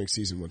Bills a winning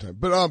season one time,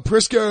 but,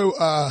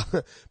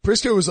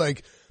 Prisco was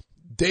like,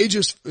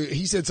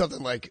 he said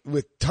something like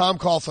with Tom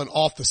Coughlin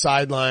off the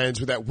sidelines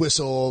with that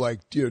whistle, like,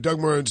 you know, Doug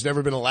Marrone's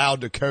never been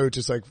allowed to coach.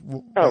 It's like,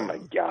 oh my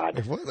God.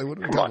 Like, what are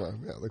we talking about?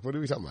 Yeah, like, what are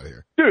we talking about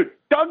here? Dude,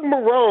 Doug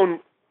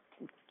Marrone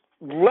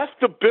left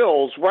the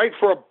Bills right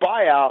for a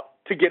buyout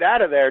to get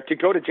out of there to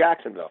go to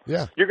Jacksonville.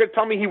 Yeah. You're going to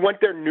tell me he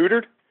went there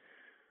neutered?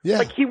 Yeah.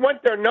 Like, he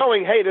went there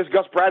knowing, hey, this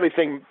Gus Bradley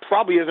thing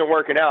probably isn't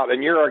working out,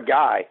 and you're our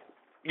guy.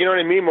 You know what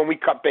I mean? When we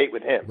cut bait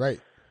with him.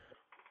 Right.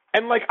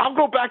 And, like, I'll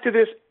go back to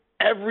this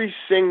every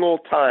single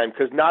time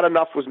because not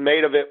enough was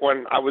made of it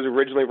when I was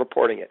originally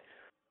reporting it.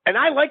 And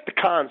I like the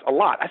Cons a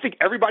lot. I think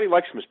everybody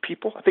likes them as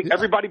people. I think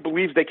everybody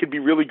believes they could be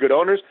really good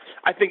owners.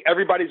 I think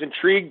everybody's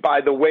intrigued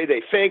by the way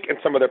they think and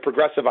some of their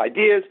progressive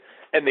ideas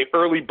and the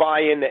early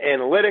buy-in to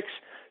analytics.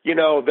 You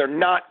know, they're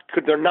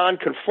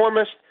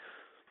non-conformist,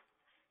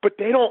 but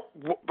they don't.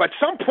 At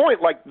some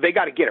point, like, they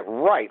got to get it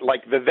right.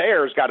 Like, the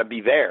there's got to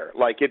be there.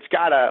 Like, it's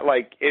got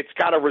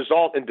to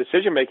result in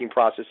decision-making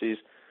processes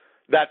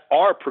that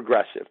are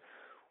progressive.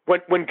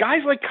 When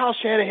guys like Kyle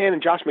Shanahan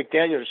and Josh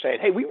McDaniels are saying,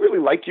 hey, we really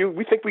like you,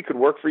 we think we could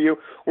work for you,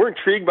 we're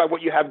intrigued by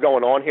what you have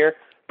going on here,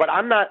 but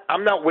I'm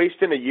not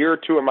wasting a year or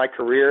two of my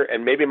career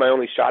and maybe my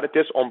only shot at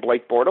this on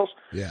Blake Bortles.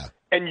 Yeah.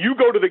 And you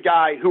go to the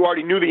guy who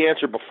already knew the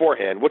answer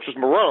beforehand, which was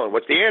Marrone,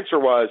 which the answer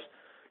was,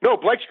 no,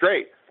 Blake's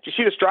great. Did you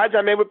see the strides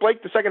I made with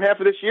Blake the second half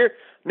of this year?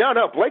 No,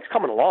 Blake's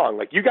coming along.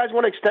 Like, you guys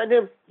want to extend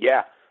him?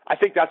 Yeah, I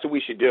think that's what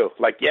we should do.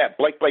 Like, yeah,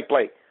 Blake.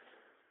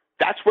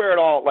 That's where it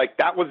all, like,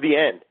 that was the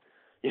end.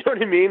 You know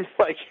what I mean?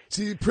 Like,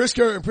 see,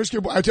 Prisco,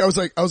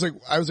 I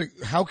was like,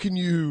 how can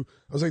you,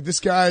 I was like, this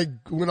guy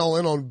went all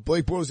in on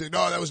Blake Bortles.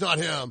 No, that was not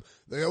him.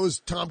 That was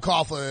Tom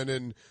Coughlin,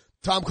 and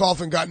Tom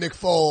Coughlin got Nick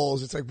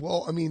Foles. It's like,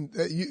 well, I mean,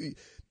 it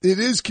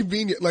is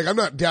convenient. Like, I'm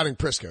not doubting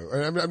Prisco.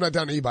 I'm not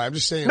doubting anybody. I'm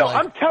just saying. No,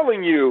 like, I'm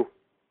telling you,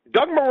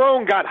 Doug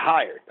Marrone got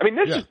hired. I mean,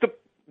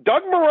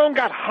 Doug Marrone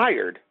got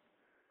hired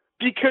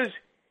because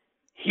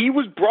he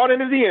was brought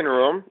into the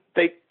interim.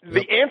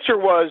 The answer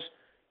was,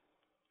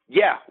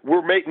 yeah,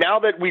 now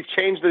that we've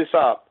changed this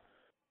up,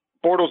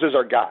 Bortles is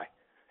our guy.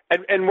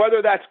 And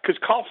whether that's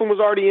because Coughlin was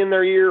already in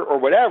their ear or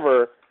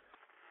whatever,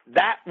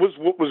 that was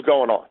what was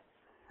going on.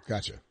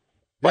 Gotcha.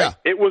 Right?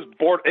 Yeah. It was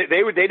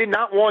they did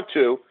not want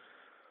to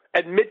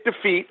admit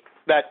defeat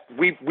that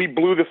we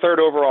blew the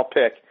third overall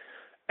pick.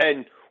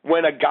 And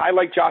when a guy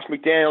like Josh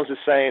McDaniels is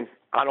saying,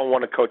 I don't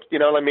want to coach, you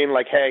know what I mean?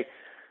 Like, hey,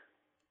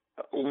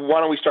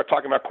 why don't we start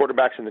talking about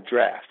quarterbacks in the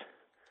draft?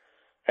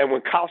 And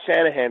when Kyle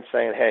Shanahan's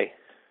saying, hey,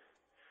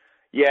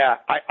 yeah,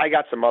 I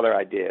got some other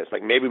ideas.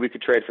 Like, maybe we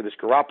could trade for this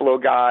Garoppolo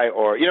guy,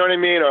 or, you know what I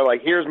mean? Or, like,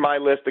 here's my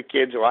list of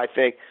kids who I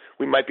think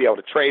we might be able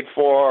to trade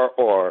for,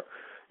 or,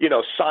 you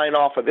know, sign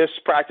off of this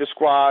practice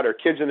squad, or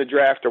kids in the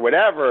draft, or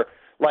whatever.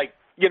 Like,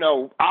 you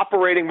know,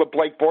 operating with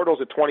Blake Bortles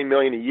at $20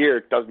 million a year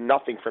does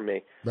nothing for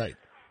me. Right.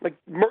 Like,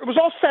 it was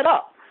all set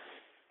up.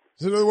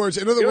 So in other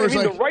words, I mean? like,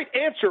 The right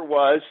answer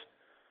was,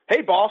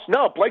 hey, boss,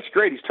 no, Blake's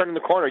great. He's turning the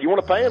corner. You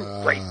want to pay him?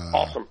 Great.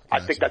 Awesome.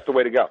 Gotcha. I think that's the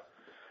way to go.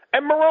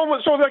 And Marrone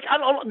was, so like, I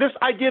don't, this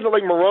idea that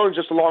like Marrone's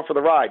just along for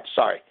the ride.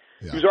 Sorry.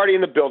 Yeah. He was already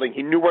in the building.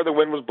 He knew where the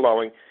wind was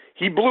blowing.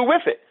 he blew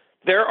with it.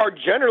 There are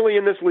generally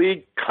in this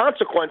league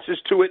consequences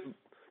to it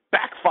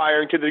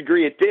backfiring to the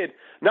degree it did,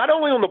 not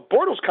only on the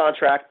Bortles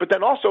contract, but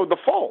then also the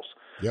Foles.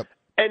 Yep.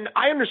 And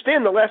I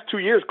understand the last 2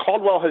 years,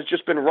 Caldwell has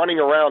just been running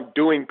around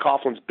doing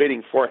Coughlin's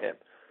bidding for him.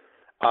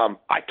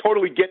 I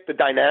totally get the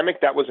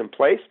dynamic that was in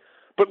place,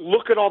 but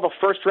look at all the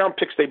first-round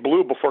picks they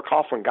blew before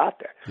Coughlin got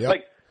there. Yep.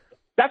 Like,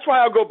 that's why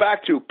I'll go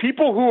back to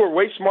people who are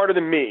way smarter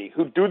than me,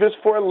 who do this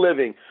for a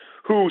living,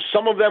 who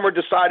some of them are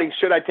deciding,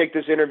 should I take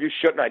this interview,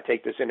 shouldn't I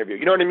take this interview?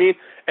 You know what I mean?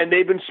 And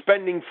they've been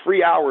spending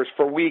free hours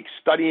for weeks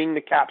studying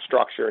the cap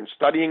structure and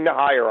studying the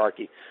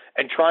hierarchy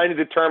and trying to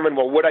determine,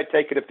 well, would I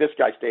take it if this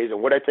guy stays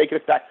and would I take it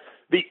if that?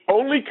 The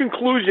only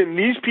conclusion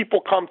these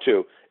people come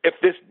to, if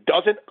this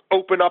doesn't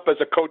open up as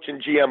a coach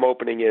and GM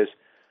opening, is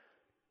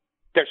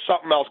there's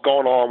something else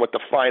going on with the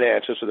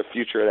finances or the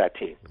future of that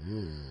team.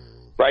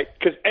 Right?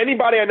 Because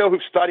anybody I know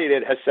who's studied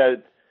it has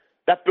said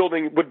that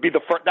building would be the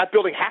first. That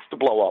building has to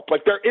blow up.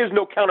 Like, there is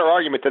no counter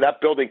argument to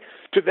that building,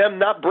 to them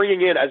not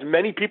bringing in as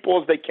many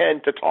people as they can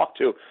to talk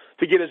to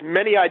get as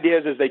many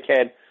ideas as they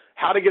can,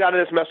 how to get out of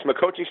this mess from a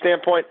coaching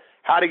standpoint,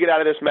 how to get out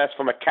of this mess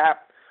from a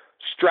cap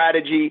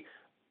strategy,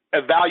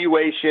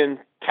 evaluation,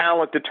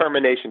 talent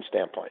determination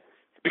standpoint.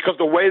 Because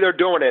the way they're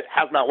doing it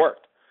has not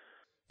worked.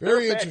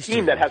 Very They're a bad interesting.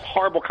 team that has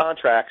horrible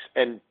contracts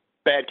and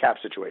bad cap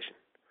situation.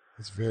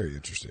 That's very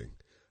interesting.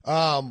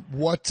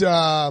 What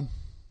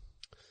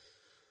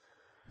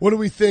do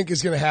we think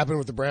is going to happen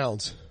with the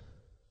Browns?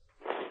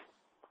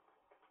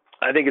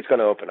 I think it's going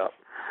to open up.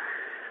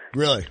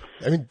 Really?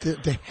 I mean,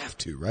 they have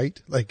to, right?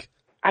 Like,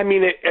 I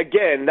mean,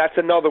 again, that's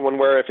another one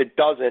where if it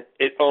doesn't,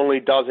 it only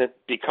doesn't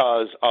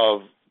because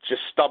of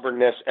just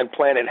stubbornness and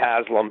Planet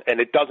Haslam, and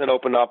it doesn't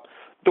open up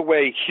the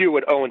way Hugh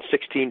at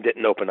 0-16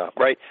 didn't open up,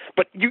 right?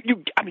 But you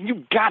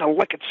gotta,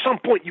 like, at some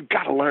point you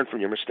gotta learn from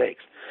your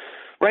mistakes,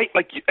 right?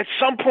 Like, at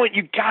some point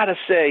you gotta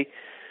say,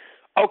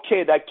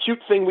 okay, that cute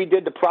thing we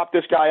did to prop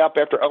this guy up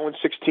after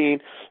 0-16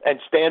 and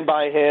stand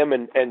by him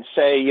and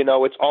say, you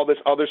know, it's all this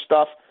other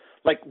stuff.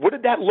 Like, what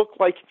did that look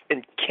like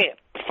in camp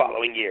the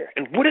following year?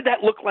 And what did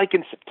that look like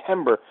in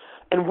September?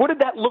 And what did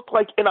that look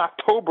like in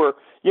October?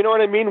 You know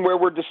what I mean? Where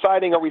we're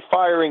deciding, are we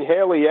firing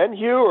Haley and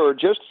Hugh or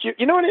just Hugh?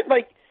 You know what I mean?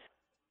 Like,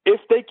 if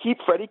they keep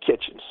Freddie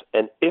Kitchens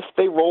and if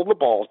they roll the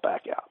balls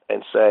back out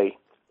and say,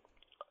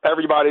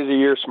 everybody's a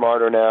year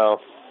smarter now,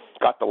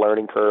 got the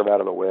learning curve out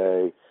of the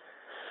way,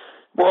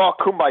 we're all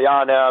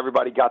kumbaya now,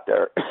 everybody got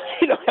their,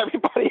 you know,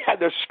 everybody had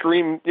their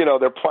scream, you know,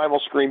 their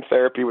primal scream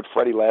therapy with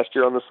Freddie last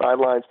year on the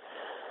sidelines,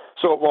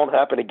 so it won't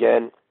happen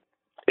again.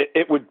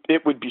 It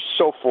would be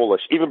so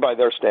foolish, even by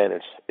their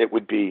standards. It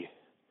would be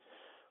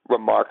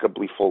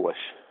remarkably foolish.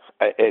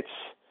 It's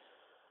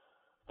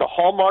the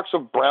hallmarks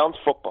of Browns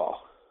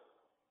football.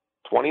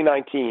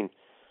 2019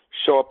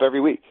 show up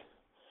every week.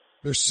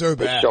 they're so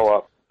bad. They show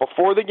up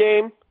before the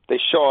game. They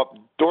show up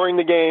during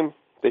the game.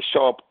 They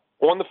show up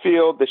on the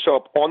field. They show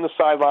up on the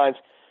sidelines.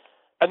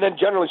 And then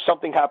generally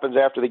something happens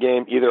after the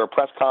game, either a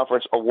press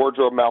conference, a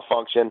wardrobe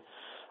malfunction,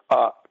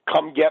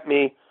 come get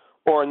me,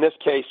 or in this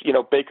case, you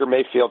know, Baker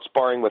Mayfield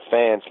sparring with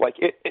fans. Like,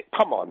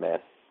 come on, man.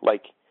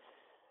 Like,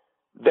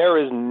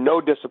 there is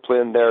no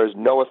discipline. There is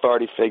no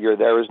authority figure.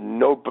 There is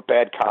no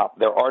bad cop.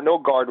 There are no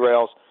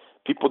guardrails.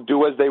 People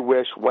do as they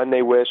wish, when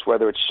they wish,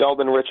 whether it's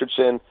Sheldon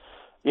Richardson,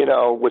 you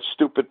know, with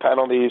stupid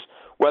penalties,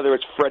 whether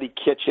it's Freddie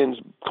Kitchens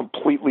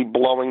completely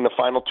blowing the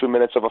final 2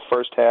 minutes of a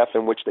first half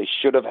in which they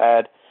should have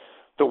had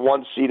the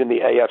one seed in the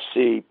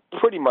AFC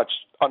pretty much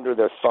under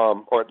their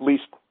thumb, or at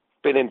least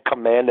been in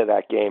command of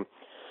that game.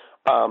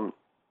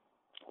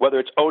 Whether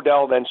it's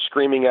Odell then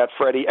screaming at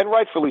Freddie, and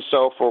rightfully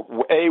so, for,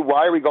 A,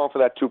 why are we going for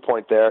that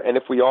 2-point there? And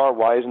if we are,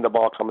 why isn't the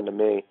ball coming to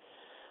me?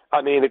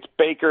 I mean, it's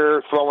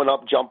Baker throwing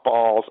up jump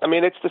balls. I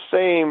mean, it's the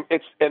same.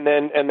 And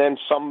then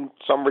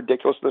some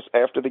ridiculousness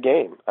after the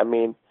game. I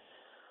mean,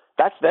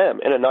 that's them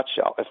in a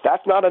nutshell. If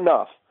that's not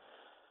enough,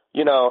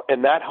 you know,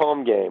 in that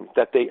home game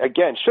that they,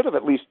 again, should have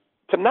at least,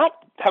 to not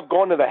have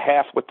gone to the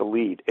half with the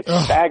lead, it's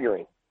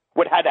staggering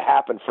what had to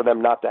happen for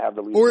them not to have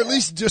the lead. Or at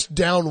least just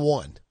down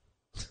one.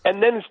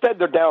 And then instead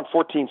they're down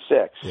 14-6.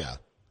 Yeah,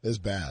 it's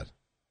bad.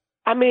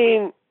 I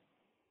mean,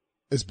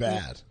 it's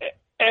bad.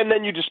 And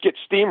then you just get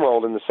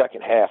steamrolled in the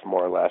second half,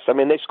 more or less. I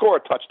mean, they score a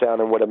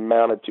touchdown in what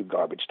amounted to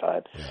garbage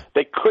time. Yeah.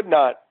 They could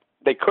not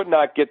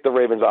get the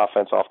Ravens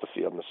offense off the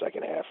field in the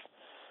second half.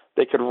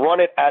 They could run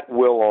it at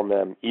will on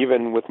them,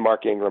 even with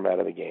Mark Ingram out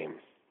of the game.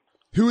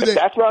 If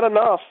that's not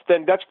enough,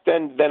 then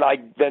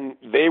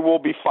they will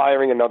be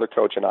firing another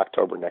coach in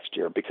October next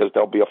year because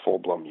there'll be a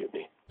full-blown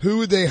mutiny. Who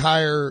would they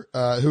hire?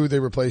 Who would they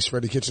replace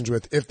Freddie Kitchens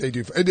with if they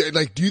do?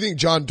 Like, do you think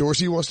John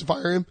Dorsey wants to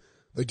fire him?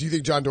 Like, do you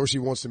think John Dorsey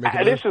wants to make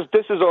it? This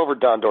is over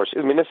John Dorsey.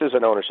 I mean, this is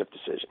an ownership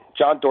decision.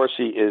 John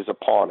Dorsey is a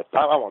pawn.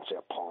 I won't say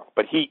a pawn,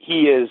 but he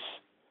is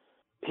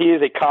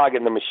a cog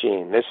in the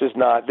machine. This is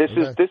not. This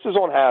is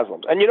on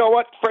Haslam's. And you know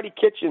what? Freddie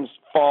Kitchens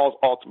falls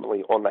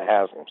ultimately on the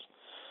Haslam's.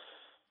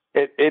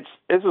 This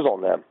is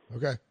on them.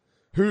 Okay.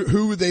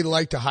 Who would they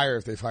like to hire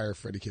if they fire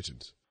Freddie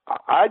Kitchens?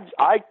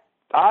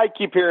 I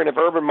keep hearing if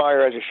Urban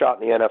Meyer has a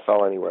shot in the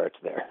NFL anywhere, it's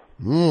there.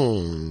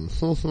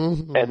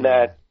 And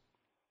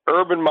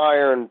Urban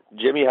Meyer and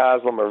Jimmy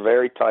Haslam are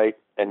very tight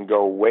and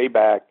go way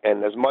back.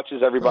 And as much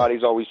as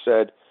everybody's always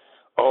said,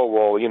 oh,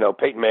 well, you know,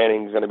 Peyton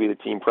Manning's going to be the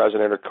team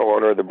president or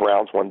co-owner of the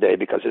Browns one day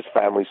because his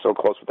family's so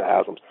close with the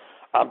Haslams.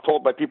 I'm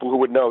told by people who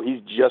would know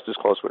he's just as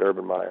close with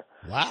Urban Meyer.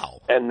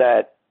 Wow. And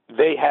that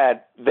they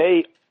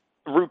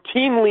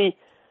routinely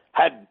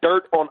had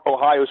dirt on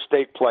Ohio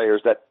State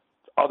players that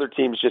other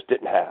teams just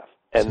didn't have.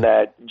 And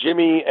that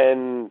Jimmy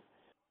and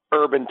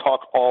Urban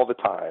talk all the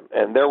time.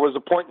 And there was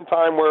a point in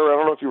time where, I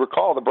don't know if you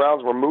recall, the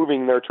Browns were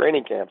moving their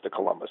training camp to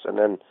Columbus. And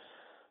then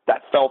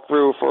that fell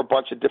through for a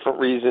bunch of different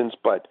reasons.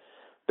 But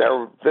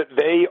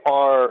they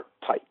are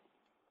tight,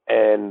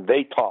 and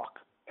they talk.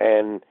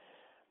 And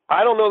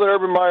I don't know that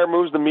Urban Meyer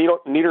moves the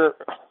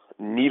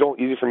needle,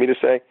 easy for me to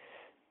say,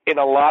 in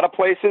a lot of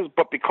places,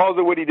 but because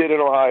of what he did in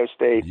Ohio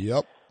State,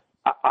 yep,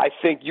 I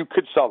think you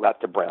could sell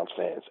that to Browns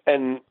fans.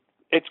 And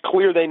it's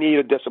clear they need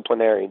a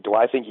disciplinarian. Do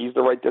I think he's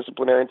the right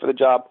disciplinarian for the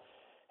job?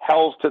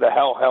 Hell's to the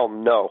hell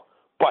no.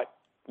 But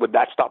would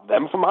that stop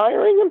them from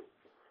hiring him?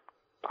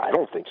 I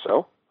don't think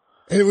so.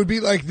 And it would be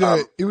like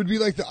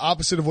the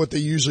opposite of what they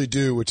usually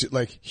do, which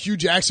like Hugh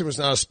Jackson was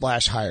not a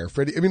splash hire.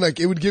 Freddie, I mean, like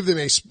it would give them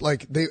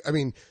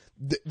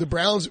the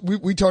Browns,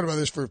 we talked about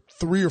this for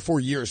 3 or 4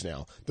 years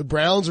now. The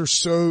Browns are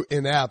so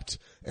inept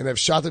and have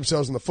shot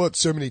themselves in the foot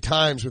so many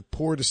times with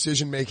poor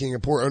decision making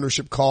and poor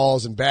ownership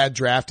calls and bad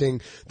drafting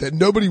that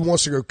nobody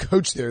wants to go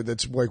coach there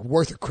that's like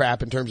worth a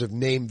crap in terms of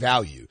name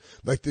value.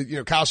 Like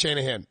Kyle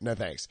Shanahan, no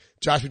thanks.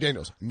 Josh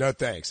McDaniels, no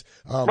thanks.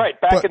 Right.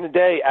 Back in the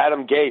day,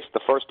 Adam Gase, the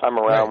first time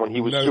around when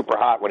he was super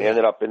hot, when he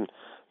ended up in,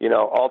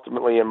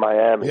 ultimately in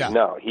Miami. Yeah.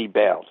 No, he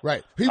bailed.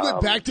 Right. He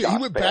went back to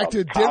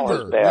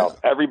Denver. Bailed.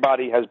 Yeah.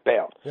 Everybody has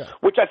bailed. Yeah.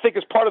 Which I think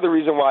is part of the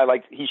reason why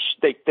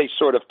they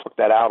sort of took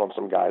that out on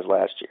some guys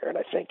last year, and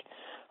I think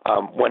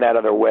went out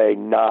of their way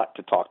not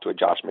to talk to a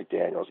Josh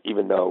McDaniels,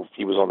 even though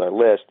he was on their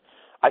list.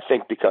 I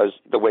think because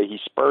the way he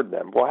spurred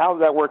them. Well, how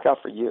did that work out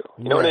for you?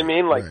 You know what I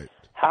mean? Like,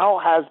 how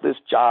has this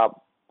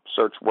job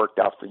search worked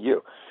out for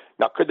you?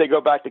 Now, could they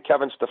go back to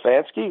Kevin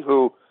Stefanski,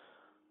 who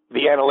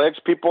the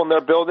analytics people in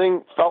their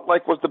building felt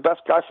like was the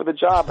best guy for the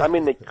job? I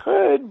mean, they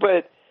could,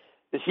 but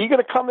is he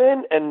going to come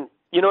in and,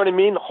 you know what I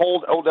mean,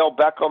 hold Odell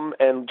Beckham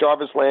and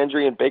Jarvis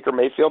Landry and Baker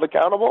Mayfield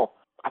accountable?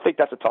 I think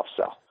that's a tough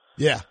sell.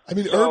 Yeah. I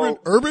mean,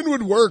 Urban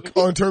would work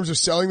in terms of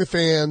selling the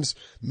fans,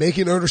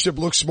 making ownership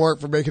look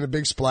smart for making a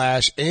big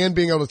splash, and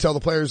being able to tell the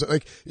players that,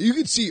 like, you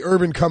could see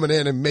Urban coming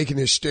in and making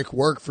his shtick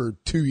work for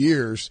 2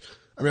 years.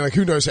 I mean, like,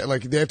 who knows?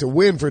 Like, they have to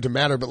win for it to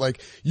matter, but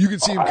like, you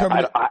could see him coming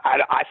in.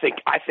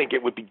 I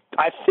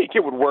think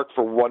it would work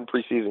for one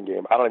preseason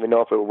game. I don't even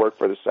know if it would work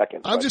for the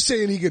second. I'm just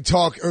saying he could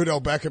talk Odell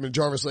Beckham and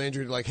Jarvis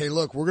Landry to like, hey,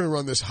 look, we're going to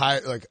run this high,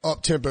 like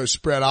up-tempo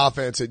spread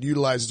offense that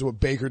utilizes what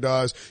Baker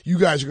does. You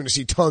guys are going to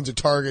see tons of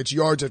targets,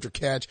 yards after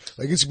catch.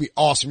 Like, it's going to be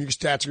awesome. Your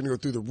stats are going to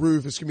go through the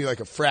roof. It's going to be like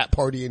a frat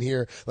party in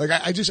here. Like,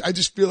 I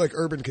just feel like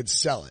Urban could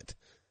sell it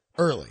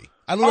early.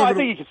 I don't know. I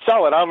think he could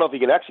sell it. I don't know if he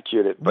can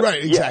execute it. But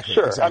right, exactly. Yeah,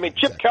 sure. Exactly, I mean,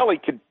 Chip Kelly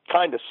could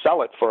kind of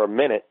sell it for a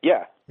minute.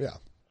 Yeah. Yeah.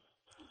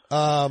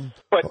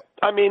 But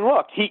I mean,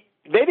 look, he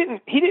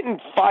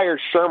didn't fire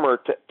Shermer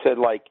to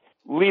like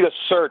lead a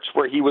search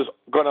where he was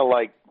going to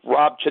like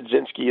Rob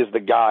Chudzinski is the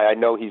guy. I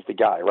know he's the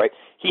guy, right?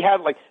 He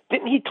had like,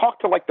 didn't he talk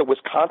to like the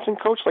Wisconsin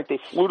coach? Like they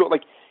flew to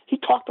like, he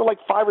talked to like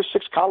 5 or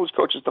 6 college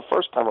coaches the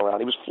first time around.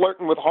 He was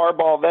flirting with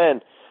Harbaugh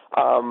then.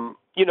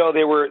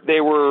 They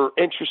were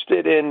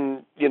interested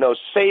in,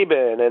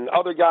 Saban and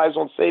other guys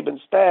on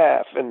Saban's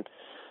staff, and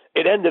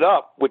it ended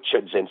up with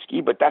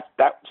Chudzinski, but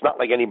that's not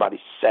like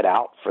anybody set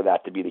out for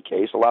that to be the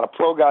case. A lot of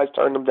pro guys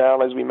turned him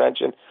down, as we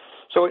mentioned.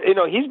 So,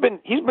 he's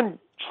been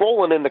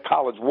trolling in the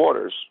college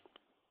waters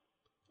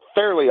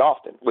fairly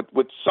often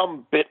with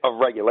some bit of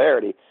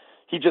regularity.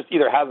 He just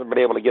either hasn't been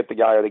able to get the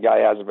guy or the guy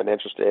hasn't been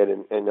interested,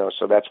 and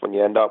so that's when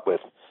you end up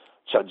with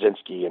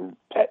Chudzinski and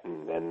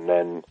Pettin and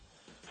then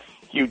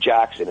Hugh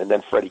Jackson and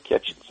then Freddie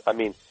Kitchens. I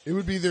mean, it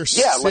would be their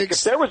like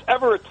if there was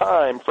ever a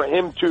time for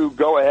him to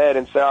go ahead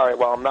and say, all right,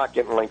 well, I'm not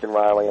getting Lincoln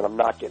Riley and I'm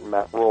not getting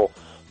Matt Rule,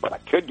 but I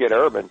could get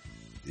Urban.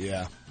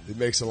 Yeah, it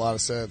makes a lot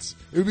of sense.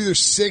 It would be their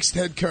 6th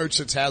head coach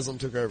since Haslam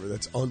took over.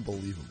 That's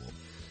unbelievable.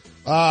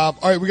 All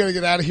right, we got to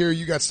get out of here.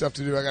 You got stuff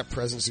to do. I got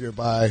presents to go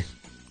buy.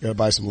 Got to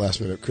buy some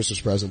last-minute Christmas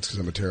presents because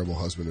I'm a terrible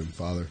husband and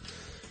father,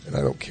 and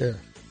I don't care.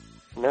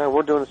 No,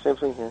 we're doing the same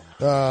thing here.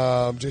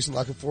 Jason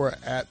La Canfora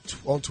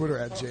on Twitter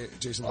at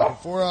Jason La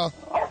Canfora.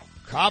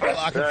 Copy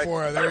La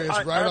Canfora. There he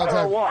is, right on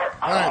time. All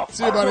right,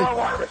 see you, buddy.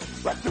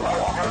 Let's do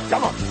our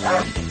Come on.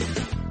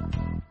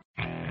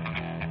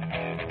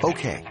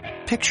 Okay,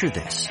 picture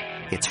this.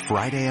 It's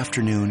Friday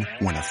afternoon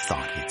when a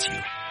thought hits you.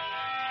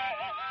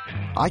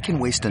 I can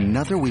waste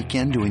another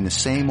weekend doing the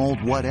same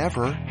old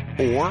whatever,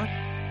 or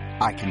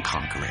I can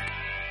conquer it.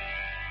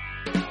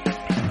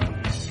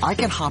 I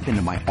can hop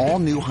into my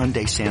all-new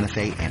Hyundai Santa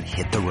Fe and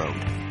hit the road.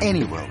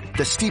 Any road.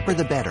 The steeper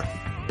the better.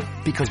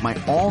 Because my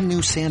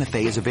all-new Santa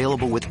Fe is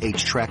available with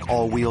H-Track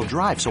all-wheel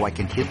drive, so I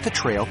can hit the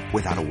trail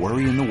without a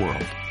worry in the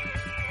world.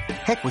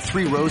 Heck, with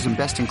 3 rows and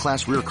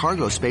best-in-class rear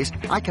cargo space,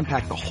 I can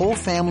pack the whole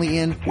family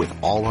in with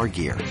all our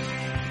gear.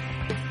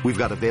 We've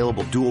got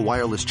available dual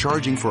wireless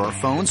charging for our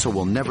phones, so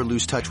we'll never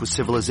lose touch with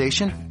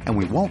civilization, and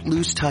we won't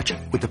lose touch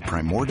with the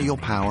primordial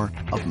power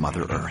of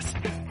Mother Earth.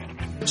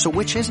 So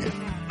which is it?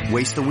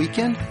 Waste the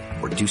weekend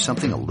or do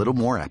something a little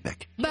more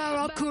epic?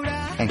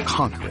 And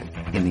conquer it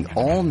in the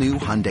all-new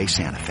Hyundai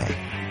Santa Fe.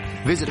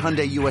 Visit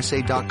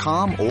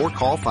HyundaiUSA.com or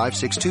call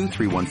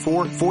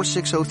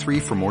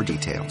 562-314-4603 for more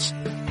details.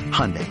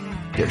 Hyundai,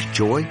 there's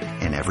joy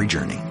in every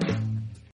journey.